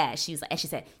she was like, and she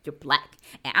said, you're black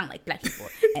and I don't like black people.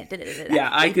 And yeah,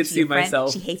 I could see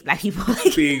myself. She hates black people.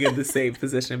 Being in the same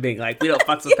position, being like, we don't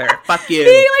fuck with her. Fuck you.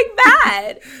 Being like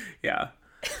mad. Yeah.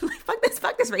 Like fuck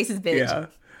this racist bitch. Yeah.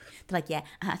 They're like, yeah,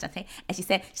 Shantae. And she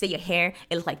said your hair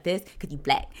it looks like this because you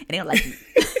black and they don't like you.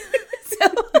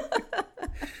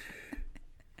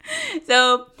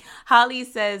 So Holly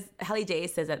J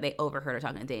says that they overheard her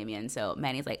talking to Damien. So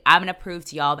Manny's like, I'm going to prove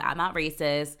to y'all that I'm not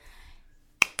racist.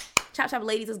 Chop, chop,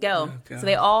 ladies, let's go. Oh, so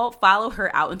they all follow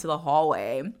her out into the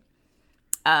hallway.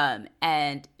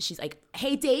 And she's like,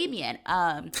 hey, Damien,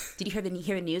 did you hear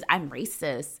the news? I'm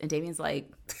racist. And Damien's like,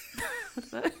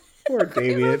 poor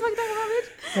Damien.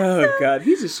 Oh, God.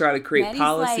 He's just trying to create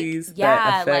policies like,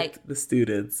 that affect the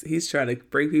students. He's trying to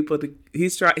bring people to...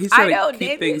 He's trying to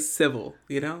keep things civil,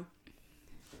 you know?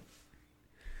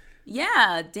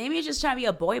 Yeah, Damien's just trying to be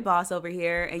a boy boss over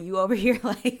here, and you over here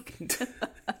like...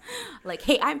 like,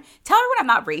 hey, tell everyone I'm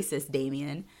not racist,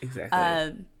 Damien.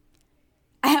 Exactly.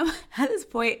 At this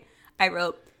point, I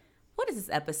wrote, what is this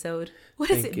episode? What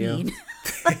does it mean?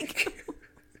 Like,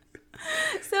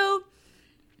 so...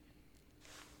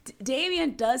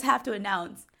 Damien does have to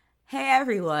announce, hey,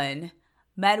 everyone,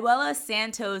 Manuela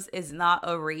Santos is not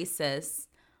a racist.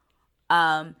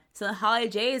 So Holly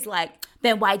J is like,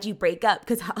 then why'd you break up?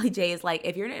 Because Holly J is like,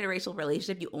 if you're in an interracial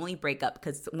relationship, you only break up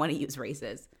because one of you is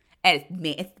racist. And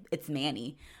it's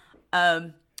Manny.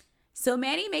 So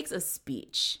Manny makes a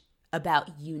speech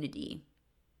about unity,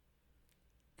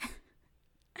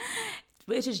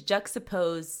 which is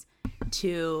juxtaposed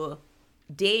to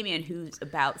Damien, who's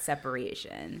about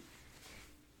separation.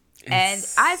 And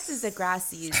as is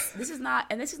Degrassi's, this is not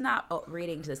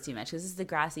reading to this too much, because this is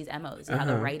Degrassi's MOs, how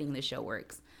the writing the show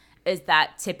works, is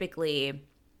that typically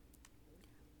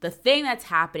the thing that's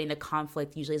happening, the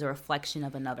conflict, usually is a reflection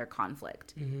of another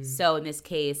conflict. Mm-hmm. So in this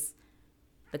case,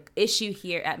 the issue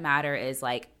here at Matter is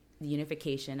like the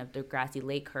unification of Degrassi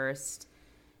Lakehurst,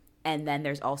 and then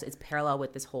there's also, it's parallel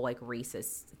with this whole like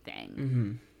racist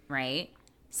thing, right?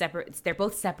 They're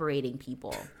both separating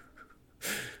people.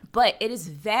 But it is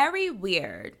very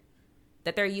weird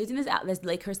that they're using this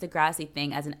Lakehurst Degrassi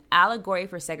thing as an allegory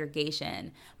for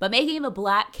segregation, but making the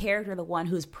black character the one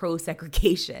who's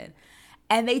pro-segregation.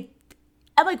 And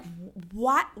I'm like,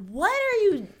 what are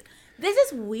you, this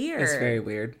is weird. It's very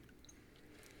weird.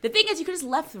 The thing is, you could have just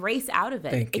left race out of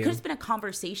it. It could have just been a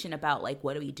conversation about, like,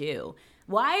 what do we do?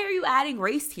 Why are you adding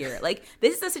race here? Like,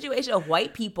 this is a situation of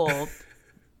white people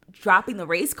dropping the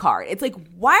race card. It's like,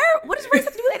 what does race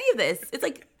have to do with any of this? It's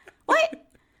like, what?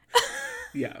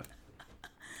 Yeah.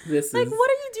 What are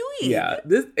you doing? Yeah.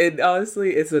 And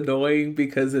honestly, it's annoying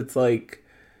because it's like,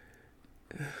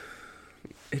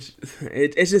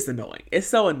 it's just annoying. It's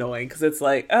so annoying because it's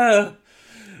like, why'd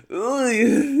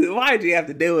you have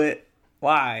to do it?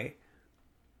 Why?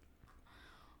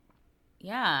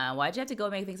 Yeah, why'd you have to go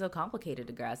make things so complicated,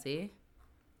 Degrassi?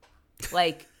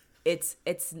 Like, it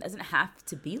doesn't have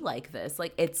to be like this.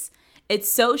 Like, it's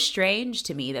so strange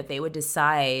to me that they would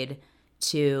decide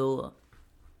to,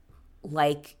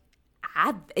 like,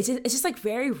 add. It's just like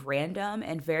very random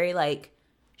and very like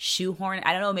shoehorn.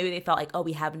 I don't know. Maybe they felt like, oh,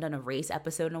 we haven't done a race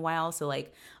episode in a while, so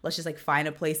like let's just like find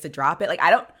a place to drop it. Like, I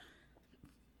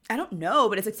don't know,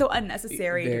 but it's like so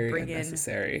unnecessary to bring in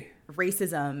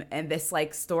racism and this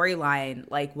like storyline,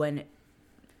 like when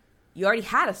you already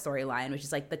had a storyline, which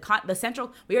is like the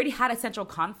central. We already had a central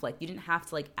conflict. You didn't have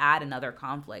to like add another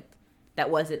conflict that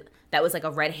was like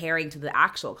a red herring to the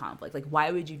actual conflict. Like,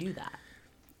 why would you do that?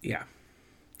 Yeah,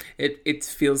 it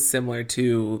feels similar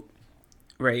to,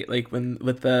 right? Like when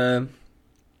with the,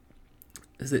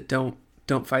 is it don't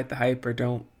fight the hype or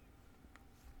don't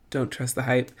trust the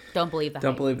hype. Don't believe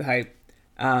the hype.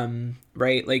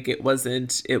 Right? Like it was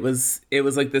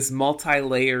like this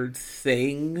multi-layered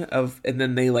thing and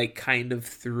then they like kind of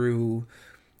threw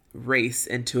race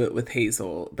into it with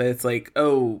Hazel. But it's like,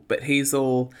 oh, but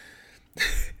Hazel,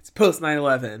 it's post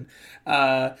 9/11.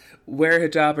 Wear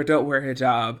hijab or don't wear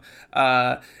hijab.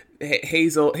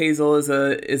 Hazel is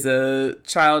a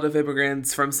child of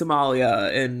immigrants from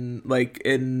Somalia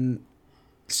and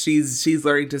she's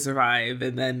learning to survive,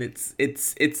 and then it's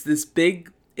this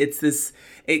big,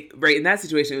 right, in that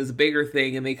situation it was a bigger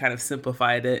thing and they kind of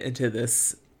simplified it into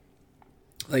this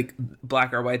like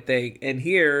black or white thing, and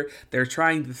here they're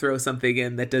trying to throw something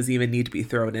in that doesn't even need to be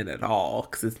thrown in at all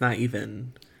because it's not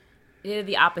even. They did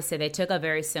the opposite. They took a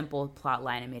very simple plot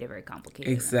line and made it very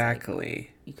complicated. Exactly.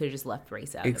 Like, you could have just left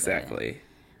race out exactly of it.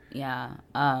 Yeah.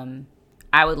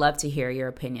 I would love to hear your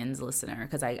opinions, listener,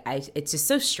 because I it's just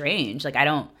so strange. Like I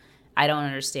don't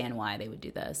understand why they would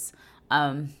do this.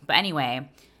 But anyway,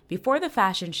 before the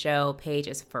fashion show, Paige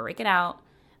is freaking out.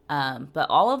 But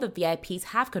all of the VIPs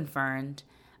have confirmed,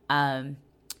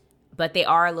 but they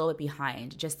are a little bit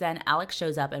behind. Just then, Alex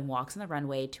shows up and walks on the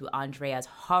runway to Andrea's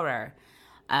horror.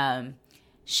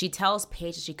 She tells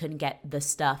Paige that she couldn't get the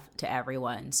stuff to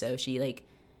everyone, so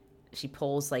she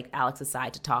pulls like Alex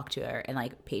aside to talk to her, and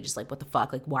like Paige is like, "What the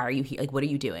fuck? Like, why are you here? Like, what are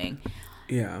you doing?"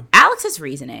 Yeah. Alex's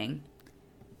reasoning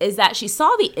is that she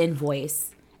saw the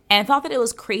invoice and thought that it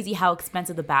was crazy how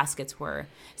expensive the baskets were.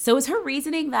 So is her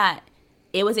reasoning that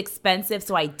it was expensive,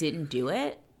 so I didn't do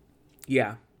it?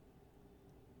 Yeah.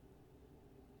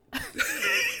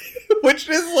 Which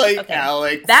is like, okay.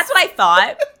 Alex. That's what I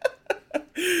thought.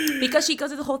 Because she goes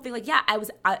through the whole thing like, yeah,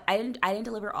 I didn't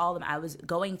deliver all of them. I was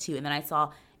going to, and then I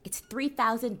saw it's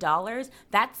 $3,000.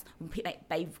 That's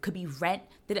could be rent.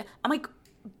 I'm like,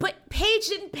 but Paige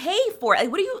didn't pay for it.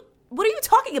 Like, what are you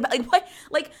talking about? Like, what?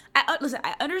 Like, listen,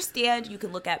 I understand you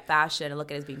can look at fashion and look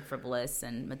at it as being frivolous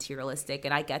and materialistic,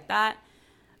 and I get that.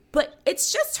 But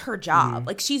it's just her job. Mm-hmm.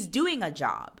 Like, she's doing a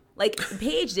job. Like,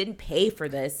 Paige didn't pay for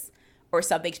this or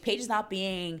something. Paige is not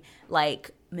being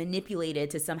like manipulated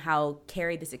to somehow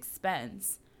carry this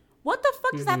expense. What the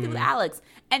fuck does that have to do with Alex?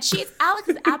 And Alex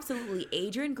is absolutely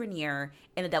Adrienne Grenier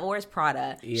in The Devil Wears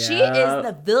Prada. Yeah. She is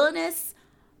the villainous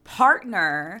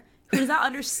partner who does not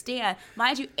understand.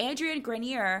 Mind you, Adrienne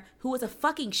Grenier, who was a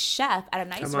fucking chef at a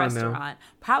nice restaurant,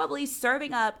 probably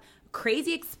serving up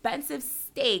crazy expensive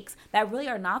steaks that really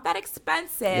are not that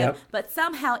expensive, Yep. but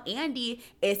somehow Andy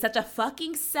is such a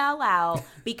fucking sellout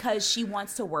because she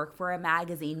wants to work for a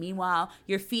magazine. Meanwhile,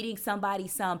 you're feeding somebody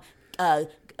some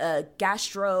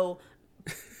gastro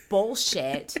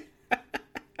bullshit,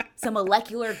 some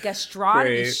molecular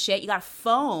gastronomy Right. shit. You got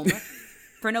foam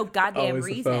for no goddamn Always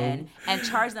the reason foam. and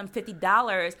charge them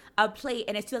 $50 a plate,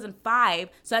 and it's 2005,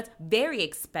 so that's very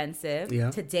expensive Yeah.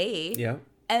 to date. Yeah.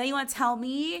 And then you want to tell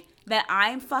me that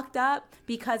I'm fucked up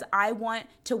because I want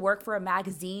to work for a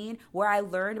magazine where I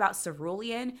learned about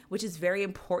cerulean, which is very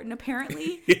important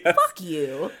apparently. Yes. Fuck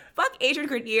you. Fuck Adrian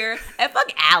Grenier and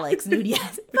fuck Alex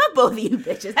Nunez. Fuck both of you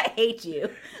bitches. I hate you.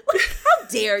 Like, how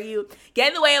dare you get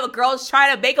in the way of a girl who's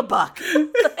trying to make a buck?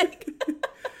 Like,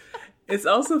 It's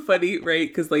also funny, right?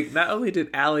 Because, like, not only did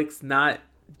Alex not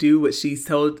do what she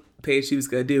told Paige she was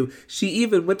going to do, she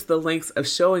even went to the lengths of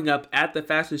showing up at the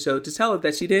fashion show to tell her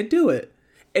that she didn't do it.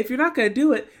 If you're not going to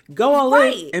do it, go all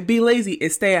in and be lazy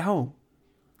and stay at home.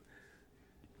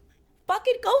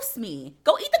 fucking ghost me.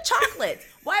 Go eat the chocolate.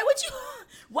 Why would you,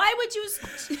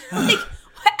 like,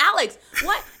 what, Alex,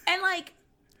 what?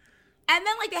 And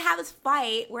then, like, they have this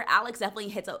fight where Alex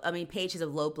definitely Paige is a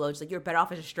low blow. She's like, you're better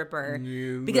off as a stripper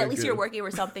because at least you're working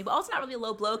or something. But also not really a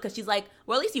low blow because she's like,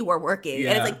 well, at least you were working. Yeah.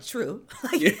 And it's like, true.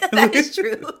 Like, that is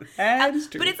true. That is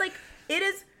true. But it's like, it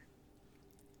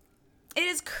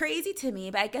is crazy to me.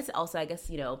 But I guess,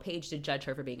 you know, Paige did judge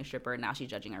her for being a stripper. And now she's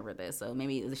judging her for this. So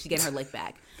maybe she's getting her lick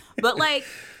back. But, like,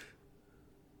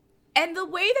 and the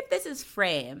way that this is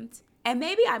framed, and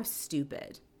maybe I'm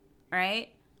stupid, right?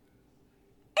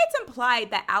 It's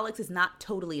implied that Alex is not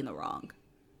totally in the wrong.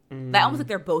 That almost like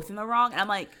they're both in the wrong. And I'm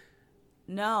like,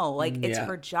 no, like, it's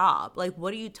her job. Like,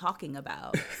 what are you talking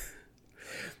about?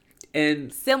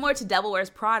 And similar to Devil Wears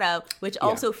Prada, which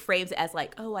also frames it as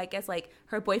like, oh, I guess like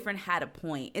her boyfriend had a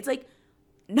point. It's like,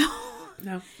 no.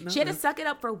 She had to suck it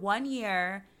up for 1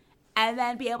 year and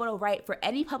then be able to write for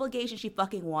any publication she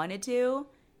fucking wanted to.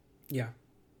 Yeah.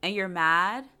 And you're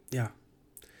mad? Yeah.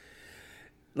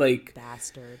 Like,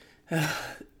 bastard.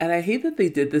 And I hate that they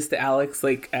did this to Alex,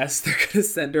 like, as they're gonna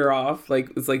send her off. Like,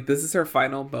 it's like, this is her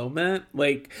final moment.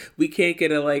 Like, we can't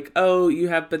get a, like, oh, you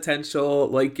have potential.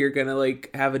 Like, you're gonna,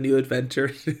 like, have a new adventure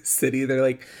in the city. They're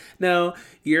like, no,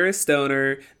 you're a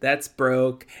stoner that's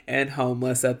broke and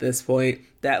homeless at this point.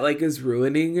 That, like, is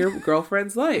ruining your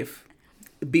girlfriend's life.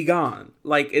 Be gone.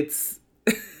 Like, it's...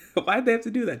 Why'd they have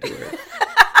to do that to her?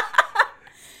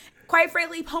 Quite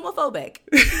frankly, homophobic.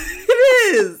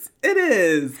 It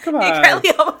is. Come on.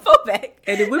 Incredibly homophobic.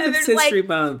 And in Women's History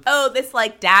Month. Oh, this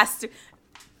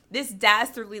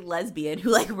dastardly lesbian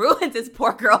who like ruins this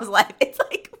poor girl's life. It's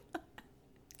like,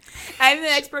 I'm the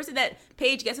next person that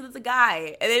Paige guesses it's a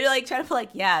guy. And they're like trying to feel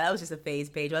like, yeah, that was just a phase,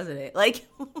 Paige, wasn't it? Like,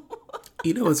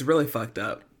 you know what's really fucked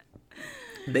up?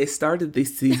 They started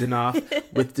this season off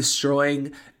with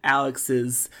destroying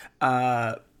Alex's,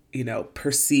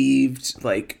 perceived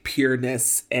like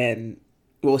pureness and,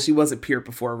 well, she wasn't pure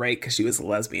before, right? Because she was a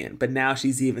lesbian, but now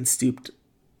she's even stooped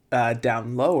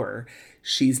down lower.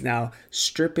 She's now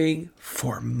stripping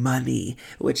for money,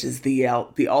 which is the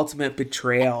ultimate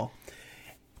betrayal.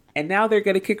 And now they're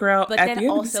going to kick her out but at then the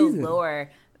end of the season.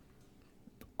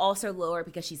 Also lower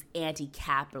because she's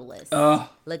anti-capitalist. Ugh.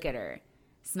 Look at her.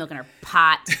 Smoking her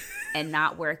pot and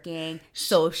not working.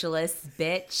 Socialist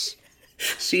bitch.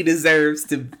 She deserves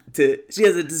to she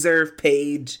doesn't deserve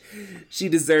Paige. She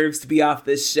deserves to be off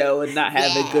this show and not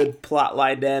have a good plot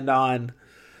line to end on.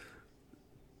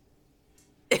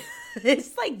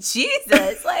 It's like,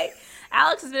 Jesus. Like,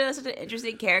 Alex has been such an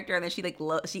interesting character, and then she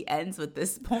she ends with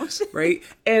this bullshit. Right?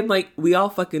 And like, we all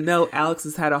fucking know Alex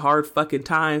has had a hard fucking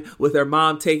time with her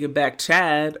mom taking back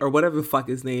Chad, or whatever the fuck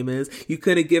his name is. You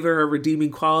couldn't give her a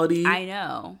redeeming quality. I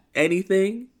know.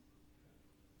 Anything.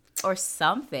 Or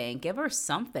something. Give her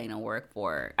something to work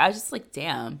for. I was just like,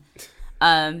 damn.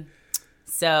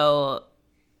 So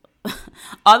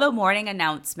all the morning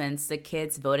announcements, the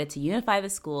kids voted to unify the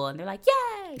school, and they're like,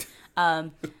 yay!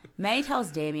 Manny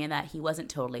tells Damien that he wasn't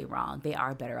totally wrong. They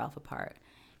are better off apart.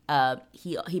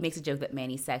 He makes a joke that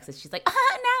Manny's sexist. She's like,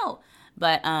 no.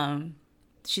 But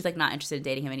she's like not interested in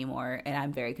dating him anymore, and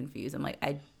I'm very confused. I'm like,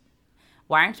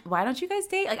 why don't you guys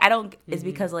date? Like, I don't. It's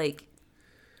because like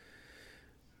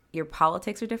your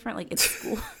politics are different. Like, it's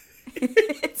school.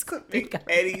 It's doesn't make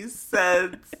any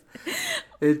sense.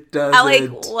 It doesn't. I'm like,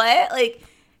 what? Like,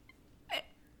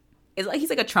 it's like he's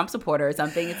like a Trump supporter or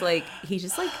something. It's like he's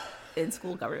just like in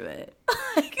school government.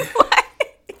 Like, what?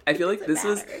 I feel like this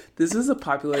is a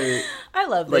popular. I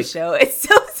love this show. It's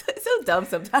so dumb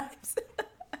sometimes.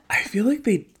 I feel like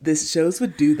this shows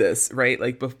would do this, right?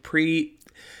 Like pre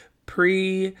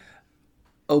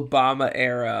Obama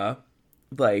era,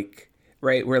 like,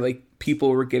 right, where like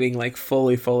people were getting like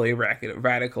fully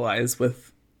radicalized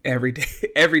with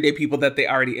everyday people that they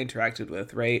already interacted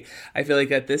with, right? I feel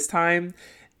like at this time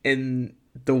in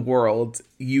the world,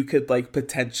 you could like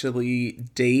potentially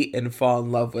date and fall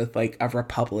in love with like a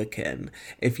Republican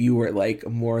if you were like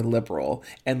more liberal,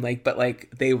 and like, but like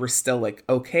they were still like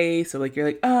okay, so like you're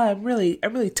like, oh, I'm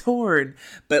really torn,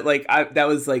 but like that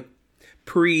was like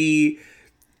pre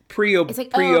It's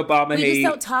like, Obama we hate,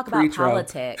 just don't talk about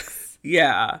politics.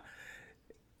 Yeah.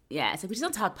 Yeah, it's like we just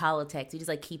don't talk politics. We just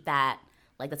like keep that,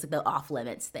 like that's like the off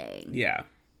limits thing. Yeah.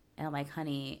 And I'm like,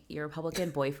 honey, your Republican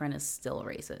boyfriend is still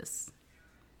racist.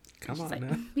 Come on, like,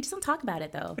 now. We just don't talk about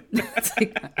it though. It's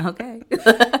like, okay,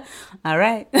 all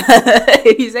right,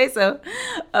 if you say so.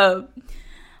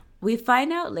 We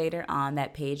find out later on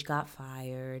that Paige got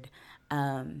fired.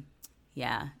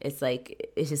 Yeah, it's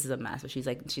like it's just a mess. But she's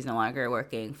like, she's no longer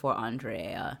working for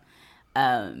Andrea.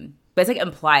 But it's like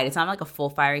implied. It's not like a full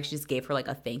firing. She just gave her like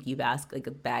a thank you basket, like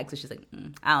a bag. So she's like,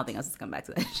 I don't think I'll just come back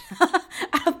to that.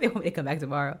 I don't think I want me to come back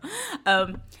tomorrow.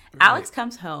 Right. Alex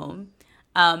comes home,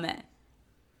 and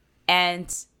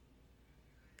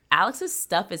Alex's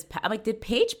stuff is. I'm like, did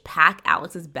Paige pack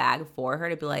Alex's bag for her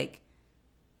to be like,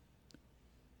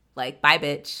 bye,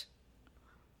 bitch?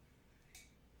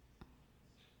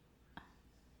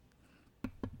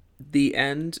 The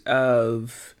end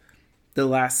of the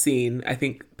last scene, I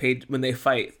think Paige, when they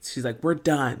fight, she's like, we're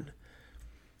done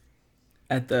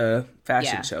at the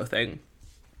fashion show thing.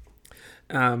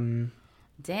 Damn,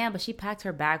 but she packed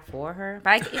her bag for her.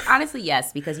 But honestly,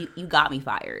 yes, because you got me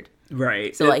fired.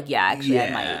 Right. So like, yeah, actually,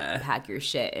 I might pack your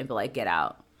shit and be like, get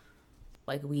out.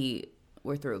 Like we're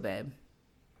through, babe.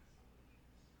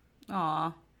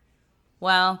 Aw.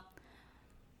 Well,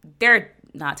 they're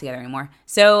not together anymore.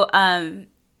 So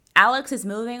Alex is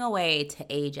moving away to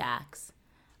Ajax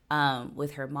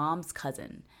with her mom's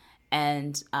cousin.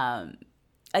 And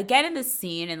again, in this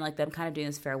scene and like them kind of doing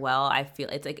this farewell, I feel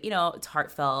it's like, it's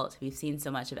heartfelt. We've seen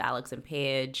so much of Alex and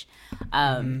Paige.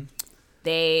 I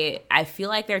feel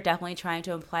like they're definitely trying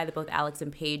to imply that both Alex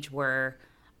and Paige were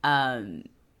in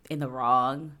the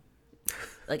wrong.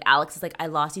 Like Alex is like, I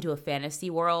lost you to a fantasy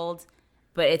world,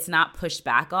 but it's not pushed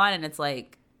back on. And it's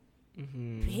like,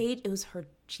 Paige, it was her,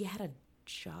 she had a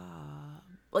job.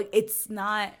 Like, it's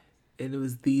not. And it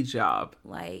was the job.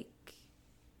 Like,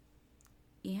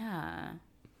 yeah.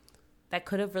 That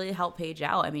could have really helped Paige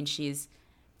out. I mean, she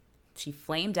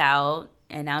flamed out,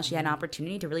 and now she had an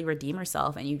opportunity to really redeem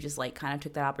herself, and you just, like, kind of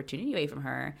took that opportunity away from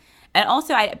her. And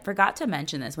also, I forgot to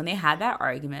mention this. When they had that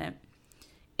argument,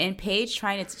 and Paige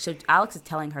so Alex is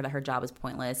telling her that her job is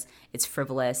pointless, it's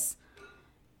frivolous,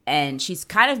 and she's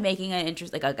kind of making an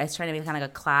interest, like, I was trying to make kind of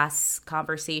like a class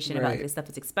conversation about like, this stuff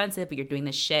is expensive, but you're doing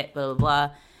this shit, blah, blah,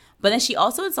 blah. But then she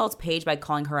also insults Paige by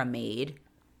calling her a maid,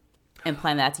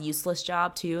 implying that's a useless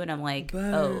job too. And I'm like,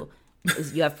 oh,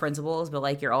 you have principles, but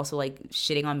like you're also like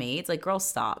shitting on maids. Like, girl,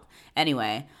 stop.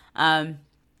 Anyway, but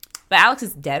Alex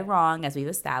is dead wrong, as we've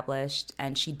established,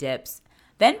 and she dips.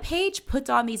 Then Paige puts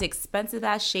on these expensive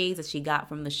ass shades that she got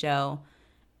from the show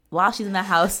while she's in the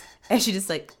house, and she just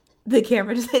like, the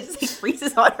camera just like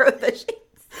freezes on her with the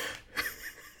shades.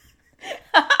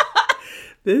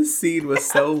 This scene was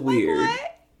so weird.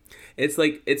 What? It's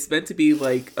like, it's meant to be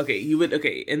like,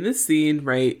 in this scene,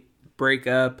 right,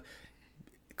 breakup,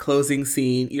 closing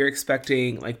scene, you're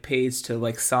expecting like Paige to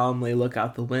like solemnly look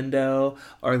out the window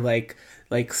or like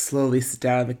slowly sit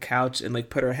down on the couch and like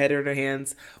put her head in her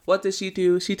hands. What does she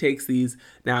do? She takes these.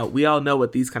 Now, we all know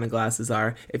what these kind of glasses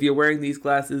are. If you're wearing these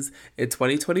glasses in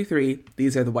 2023,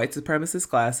 these are the white supremacist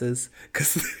glasses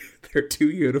because they're too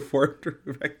uniform to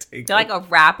rectangle. They're like a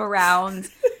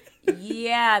wraparound.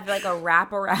 Yeah, they're like a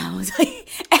wraparound.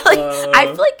 I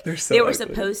feel like they were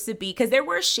supposed to be, because there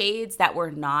were shades that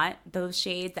were not those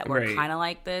shades that were kind of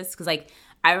like this. Because like,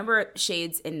 I remember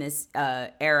shades in this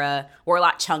era were a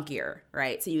lot chunkier,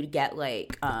 right? So you'd get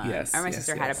like, I remember my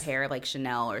sister had a pair of like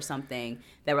Chanel or something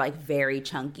that were like very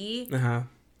chunky.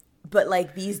 But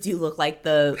like these do look like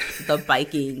the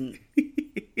biking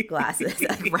glasses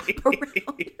that wrap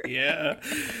around her. Yeah.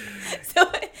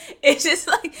 So it's just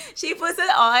like, she puts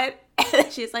it on and then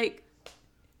she's like,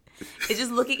 it's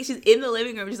just looking, she's in the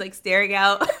living room just like staring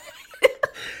out.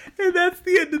 And that's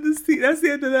the end of the scene. That's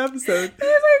the end of the episode.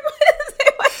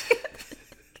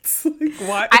 It's like,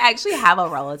 what? I actually have a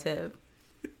relative.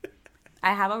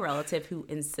 Who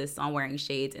insists on wearing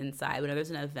shades inside whenever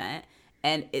there's an event.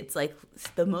 And it's like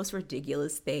the most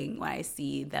ridiculous thing when I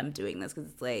see them doing this,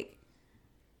 because it's like,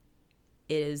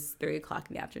 it is 3:00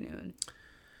 in the afternoon.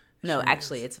 No,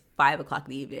 actually, it's 5:00 in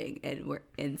the evening, and we're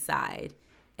inside,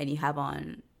 and you have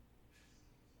on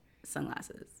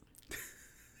sunglasses.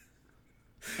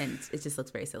 And it just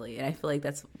looks very silly. And I feel like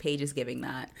that's Paige is giving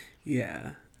that.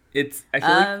 Yeah. I feel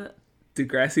like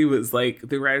Degrassi was like,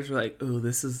 the writers were like, oh,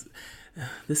 this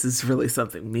is really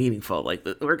something meaningful. Like,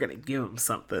 we're going to give him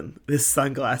something. This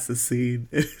sunglasses scene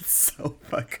is so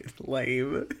fucking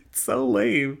lame. It's so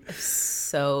lame. It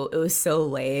was so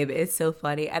lame. It's so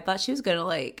funny. I thought she was going to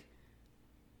like,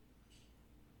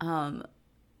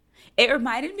 it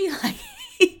reminded me like,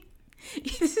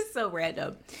 this is so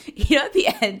random. You know, at the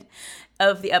end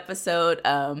of the episode,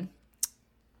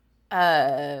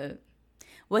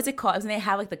 what's it called? When they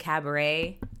have like the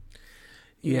cabaret.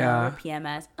 Yeah. Or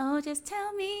PMS. Oh, just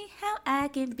tell me how I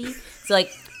can be. So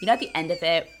like, you know, at the end of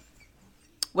it,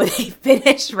 when they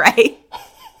finish, right?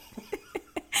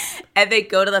 And they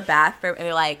go to the bathroom and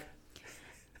they're like,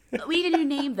 we need a new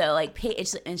name though, like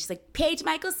Paige, and she's like, Paige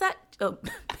Michael Chuck and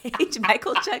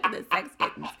the Sex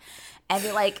Kittens. And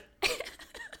they're like,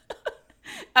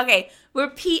 okay, we're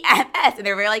PMS. And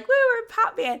they're very like, woo, we're a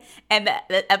pop band. And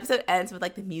the episode ends with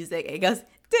like the music. And it goes,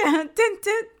 dun, dun,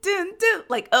 dun, dun, dun.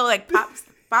 Like, oh, like pop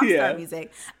star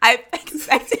music. I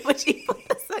expected when she put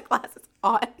the sunglasses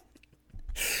on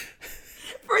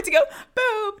for it to go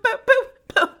boom, boom, boom,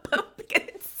 boom, boom. Because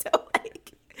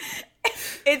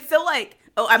it's so like,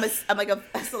 oh, I'm like a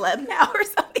celeb now or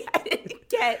something. I didn't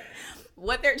get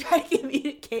what they're trying to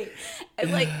communicate.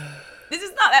 And like, this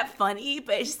is not that funny,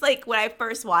 but it's just like when I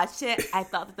first watched it, I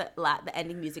thought that the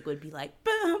ending music would be like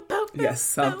boom, boom, boom. Yeah,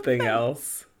 something boom, boom.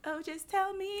 Else. Oh, just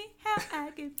tell me how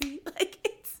I can be. Like,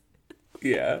 it's.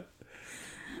 Yeah.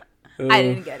 I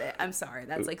didn't get it. I'm sorry.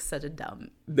 That's like such a dumb.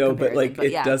 No, but like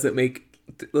it doesn't make.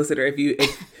 Listener,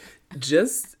 if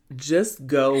just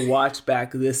go watch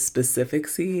back this specific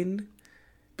scene,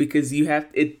 because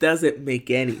it doesn't make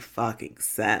any fucking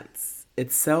sense.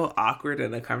 It's so awkward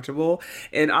and uncomfortable,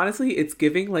 and honestly, it's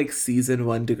giving like season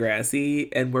 1 Degrassi,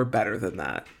 and we're better than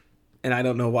that. And I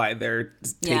don't know why they're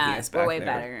taking us back. We're way there.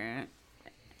 better.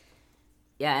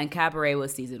 Yeah, and Cabaret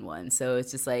was season 1, so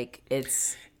it's just like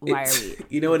why are we?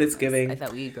 You know what it's giving? I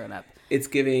thought we'd grown up. It's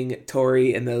giving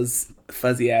Tori and those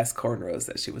fuzzy ass cornrows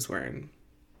that she was wearing,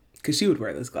 because she would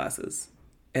wear those glasses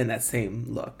and that same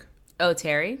look. Oh,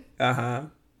 Terry? Uh-huh.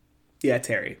 Yeah,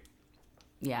 Terry.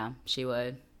 Yeah, she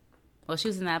would. Well, she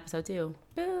was in that episode too.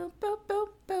 Boom, boom, boom,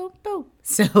 boom, boom.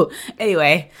 So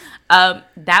anyway,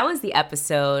 that was the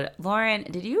episode. Lauren,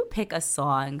 did you pick a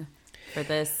song for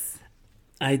this?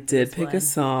 I did pick a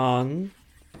song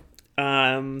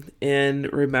in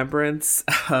remembrance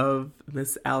of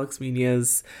Miss Alex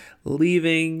Munoz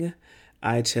leaving.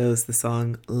 I chose the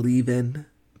song Leavin'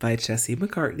 by Jesse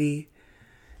McCartney,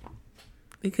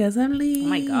 because I'm leaving. Oh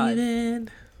my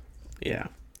God. Yeah.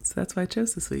 So that's why I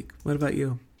chose this week. What about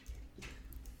you?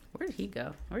 Where did he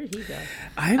go?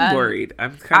 I'm worried.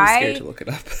 I'm kind of scared to look it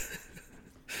up.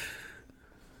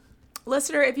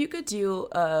 Listener, if you could do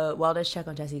a wellness check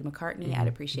on Jesse McCartney, I'd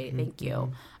appreciate it. Thank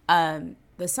you.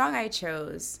 The song I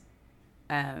chose,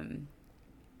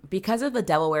 because of The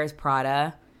Devil Wears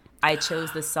Prada, I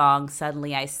chose the song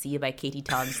Suddenly I See by Katie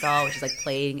Tunstall, which is like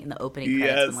playing in the opening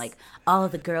credits when like all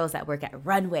of the girls that work at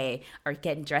Runway are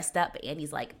getting dressed up. But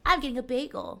Andy's like, I'm getting a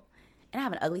bagel and I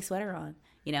have an ugly sweater on,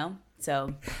 you know?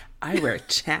 So I wear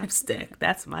chapstick.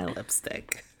 That's my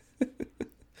lipstick.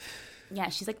 Yeah,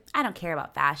 she's like, I don't care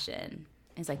about fashion.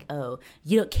 And it's like, oh,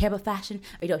 you don't care about fashion?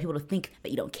 Or you don't want people to think that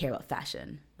you don't care about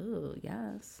fashion? Ooh,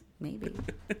 yes, maybe.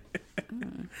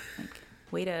 Like,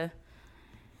 way to...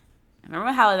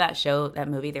 Remember how in that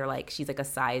movie, they're like, she's like a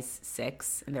size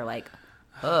 6, and they're like,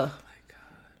 oh my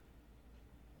God,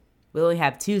 we only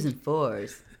have 2s and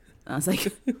 4s. And I was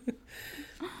like,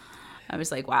 I'm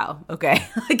just like, wow, okay.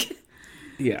 Like,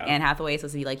 yeah. Anne Hathaway is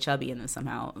supposed to be like chubby in this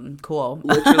somehow. Cool.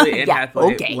 Literally, Anne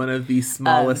Hathaway, one of the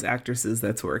smallest actresses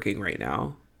that's working right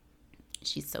now.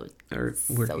 She's so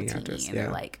working teeny, actress, and they're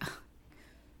like,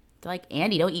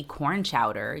 Andy, don't eat corn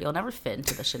chowder. You'll never fit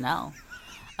into the Chanel.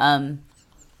 I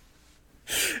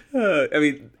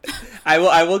mean,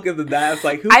 I will give them that. It's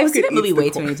like, I've seen that movie way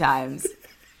too many times.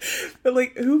 But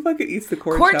like, who fucking eats the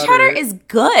corn chowder? Corn chowder is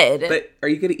good. But are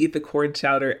you gonna eat the corn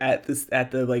chowder at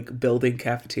the like building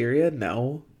cafeteria?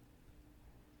 No.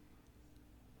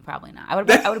 Probably not. I would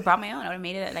have brought my own. I would have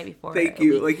made it that night before. Thank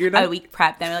you. Like, you're not a week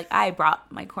prep. Then like, I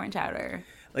brought my corn chowder.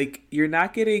 Like, you're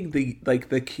not getting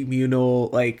the communal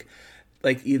like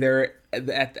either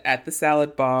at the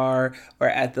salad bar or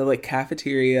at the like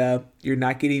cafeteria. You're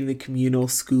not getting the communal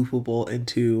scoopable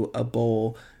into a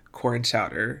bowl corn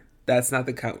chowder. That's not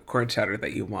the corn chowder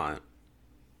that you want.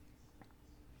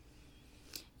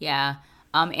 Yeah.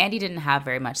 Andy didn't have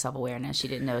very much self-awareness. She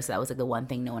didn't notice that was like the one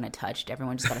thing no one had touched.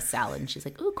 Everyone just got a salad, and she's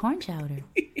like, ooh, corn chowder.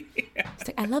 Yeah. It's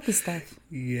like, I love this stuff.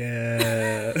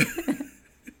 Yeah.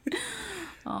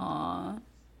 Aw.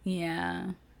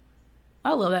 Yeah.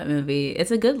 I love that movie.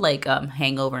 It's a good like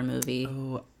hangover movie.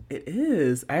 Oh, it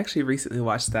is. I actually recently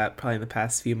watched that probably in the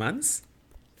past few months.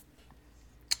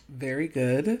 Very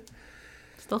good.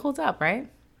 Still holds up, right?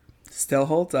 Still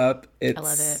holds up. I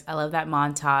love it. I love that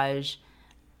montage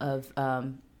of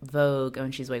Vogue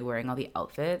when she's like wearing all the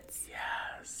outfits.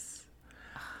 Yes.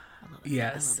 I love it.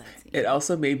 Yes. I love that scene. It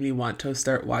also made me want to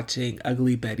start watching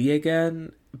Ugly Betty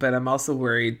again, but I'm also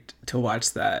worried to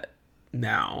watch that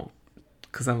now.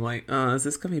 Because I'm like, oh, is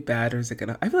this going to be bad or is it going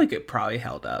to... I feel like it probably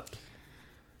held up.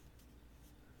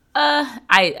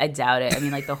 I doubt it. I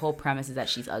mean, like, the whole premise is that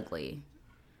she's ugly.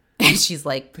 And she's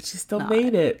like... But she still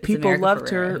made it. People America loved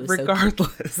Ferrera, her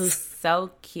regardless. Who's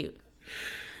so cute.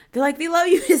 They're like, they love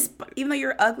you even though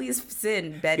you're ugly as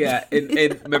sin, Betty. Yeah,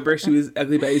 and remember, she was...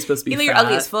 Ugly Betty's supposed to be even fat. Even though you're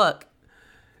ugly as fuck.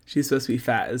 She's supposed to be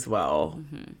fat as well.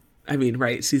 Mm-hmm. I mean,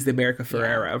 right, she's the America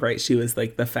Ferrera, right? She was,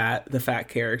 like, the fat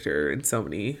character in so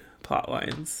many plot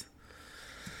lines.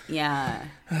 Yeah.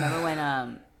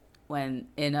 Remember when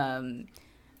in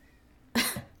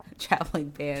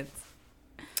Traveling Pants,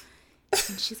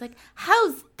 and she's like,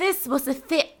 how's this supposed to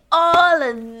fit all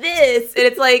of this? And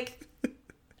it's like,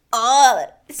 oh,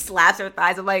 slaps her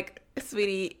thighs. I'm like,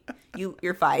 sweetie,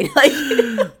 you're fine. Like,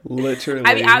 literally.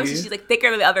 I mean, obviously she's like thicker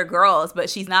than the other girls, but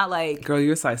she's not like, girl,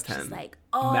 you're a size 10. She's like,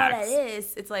 oh, Max. That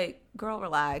is. It's like, girl,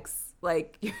 relax.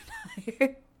 Like, you're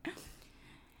not.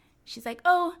 She's like,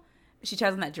 oh, she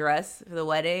tries on that dress for the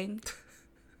wedding.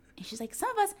 And she's like, some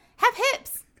of us have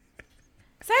hips.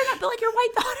 Sarah's not built like your white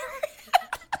daughter.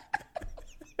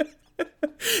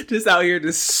 Just out here,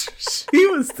 she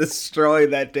was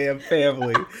destroying that damn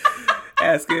family.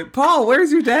 Asking, Paul,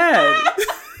 where's your dad?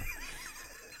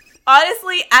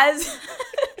 Honestly, as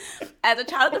a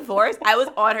child of divorce, I was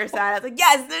on her side. I was like,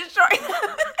 yes, destroy.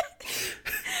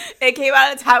 It came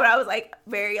out at a time when I was like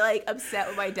very like upset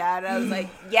with my dad, and I was like,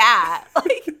 yeah,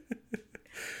 like,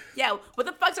 yeah, what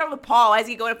the fuck's wrong with Paul? Why is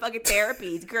he going to fucking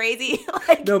therapy? He's crazy.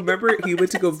 Like, no, remember he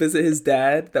went to go visit his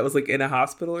dad that was like in a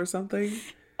hospital or something.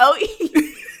 Oh,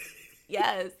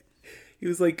 yes. He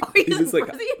was like, he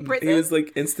was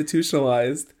like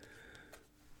institutionalized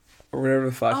or whatever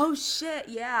the fuck. Oh shit,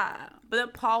 yeah. But then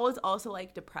Paul was also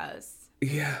like depressed.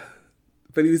 Yeah.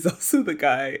 But he was also the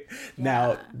guy.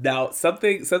 Yeah. Now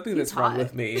something that's wrong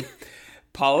with me.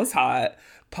 Paul is hot.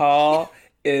 Paul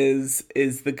is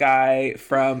the guy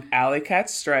from Alley Cat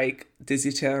Strike,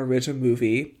 Disney Channel original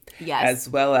movie. Yes. As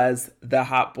well as the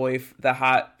hot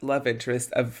love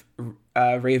interest of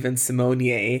Raven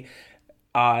Simonier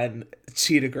on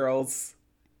Cheetah Girls.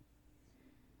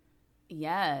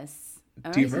 Yes.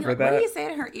 Do you remember that? What did he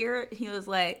say in her ear? He was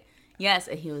like, yes,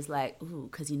 and he was like, "Ooh,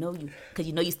 cause you know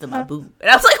you still my boo." And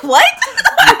I was like, "What?"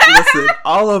 Listen,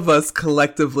 all of us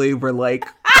collectively were like,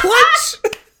 "What?"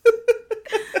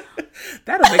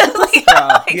 That'll make us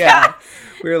proud. Yeah, God.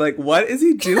 We were like, "What is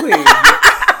he doing?"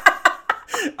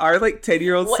 Our like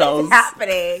 10-year-old selves. What is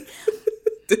happening?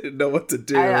 Didn't know what to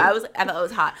do. I thought it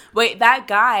was hot. Wait, that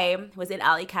guy was in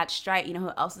Alley Cat Strike. You know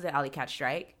who else was in Alley Cat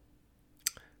Strike?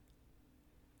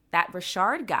 That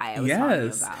Richard guy I was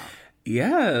talking about.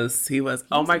 Yes, he was.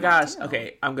 Oh my gosh.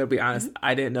 Okay, I'm going to be honest. Mm-hmm.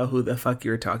 I didn't know who the fuck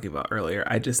you were talking about earlier.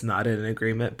 I just nodded in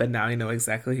agreement, but now I know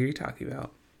exactly who you're talking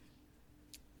about.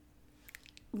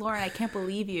 Lauren, I can't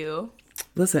believe you.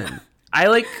 Listen, I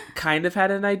like kind of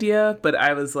had an idea, but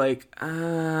I was like,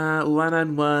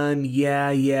 one-on-one,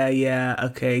 yeah,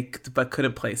 okay, but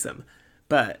couldn't place him.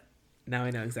 But now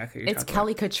I know exactly who you're talking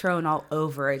Kelly Catrone all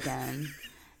over again.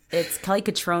 It's Kelly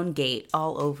Catrone gate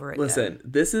all over again. Listen,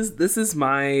 this is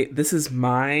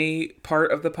my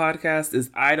part of the podcast. Is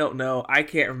I don't know. I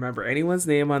can't remember anyone's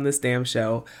name on this damn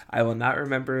show. I will not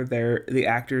remember the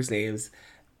actors' names.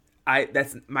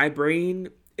 That's my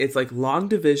brain. It's like long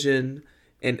division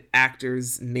and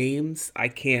actors' names.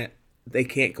 They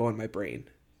can't go in my brain.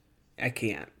 I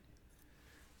can't.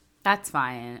 That's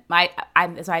fine.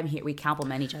 I'm here. We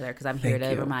compliment each other because I'm here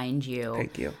to remind you.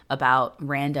 Thank you. About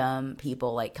random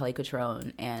people like Kelly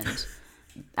Catrone and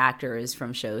actors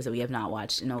from shows that we have not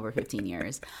watched in over 15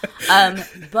 years.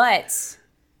 But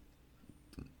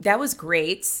that was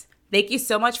great. Thank you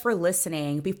so much for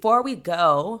listening. Before we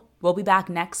go, we'll be back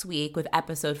next week with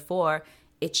episode 4.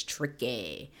 It's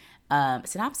tricky.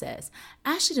 Synopsis.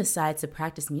 Ashley decides to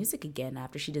practice music again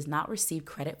after she does not receive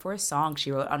credit for a song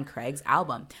she wrote on Craig's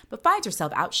album, but finds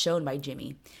herself outshone by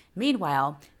Jimmy.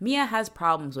 Meanwhile, Mia has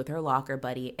problems with her locker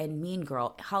buddy and mean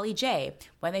girl Holly J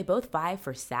when they both vie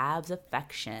for Sav's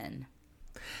affection.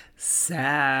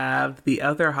 Sav, the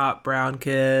other hot brown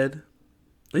kid.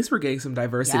 At least we're getting some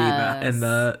diversity in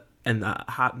and the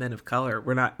hot men of color.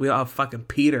 We all have fucking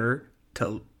Peter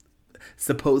to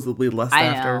supposedly lust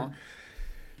after. Know.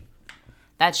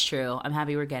 That's true. I'm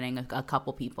happy we're getting a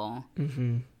couple people.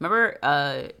 Mm-hmm.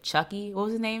 Remember Chucky? What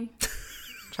was his name?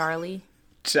 Charlie?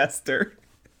 Chester.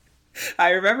 I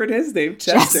remembered his name,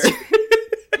 Chester.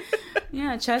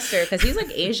 Yeah, Chester, because he's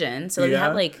like Asian, so they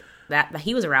had like that.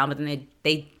 He was around, but then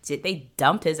they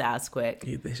dumped his ass quick.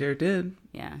 They sure did.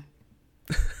 Yeah.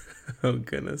 Oh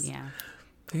goodness.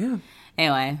 Yeah.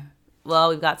 Anyway, well,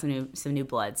 we've got some new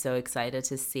blood. So excited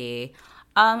to see.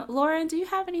 Lauren, do you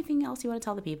have anything else you want to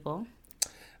tell the people?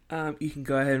 You can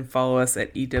go ahead and follow us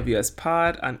at EWS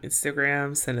Pod on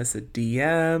Instagram. Send us a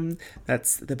DM.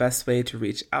 That's the best way to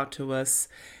reach out to us.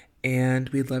 And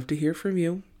we'd love to hear from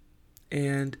you.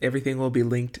 And everything will be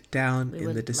linked down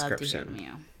in the description. Love to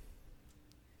hear from you.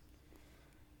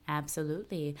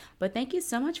 Absolutely. But thank you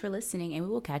so much for listening, and we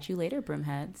will catch you later,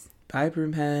 Broomheads. Bye,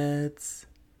 Broomheads.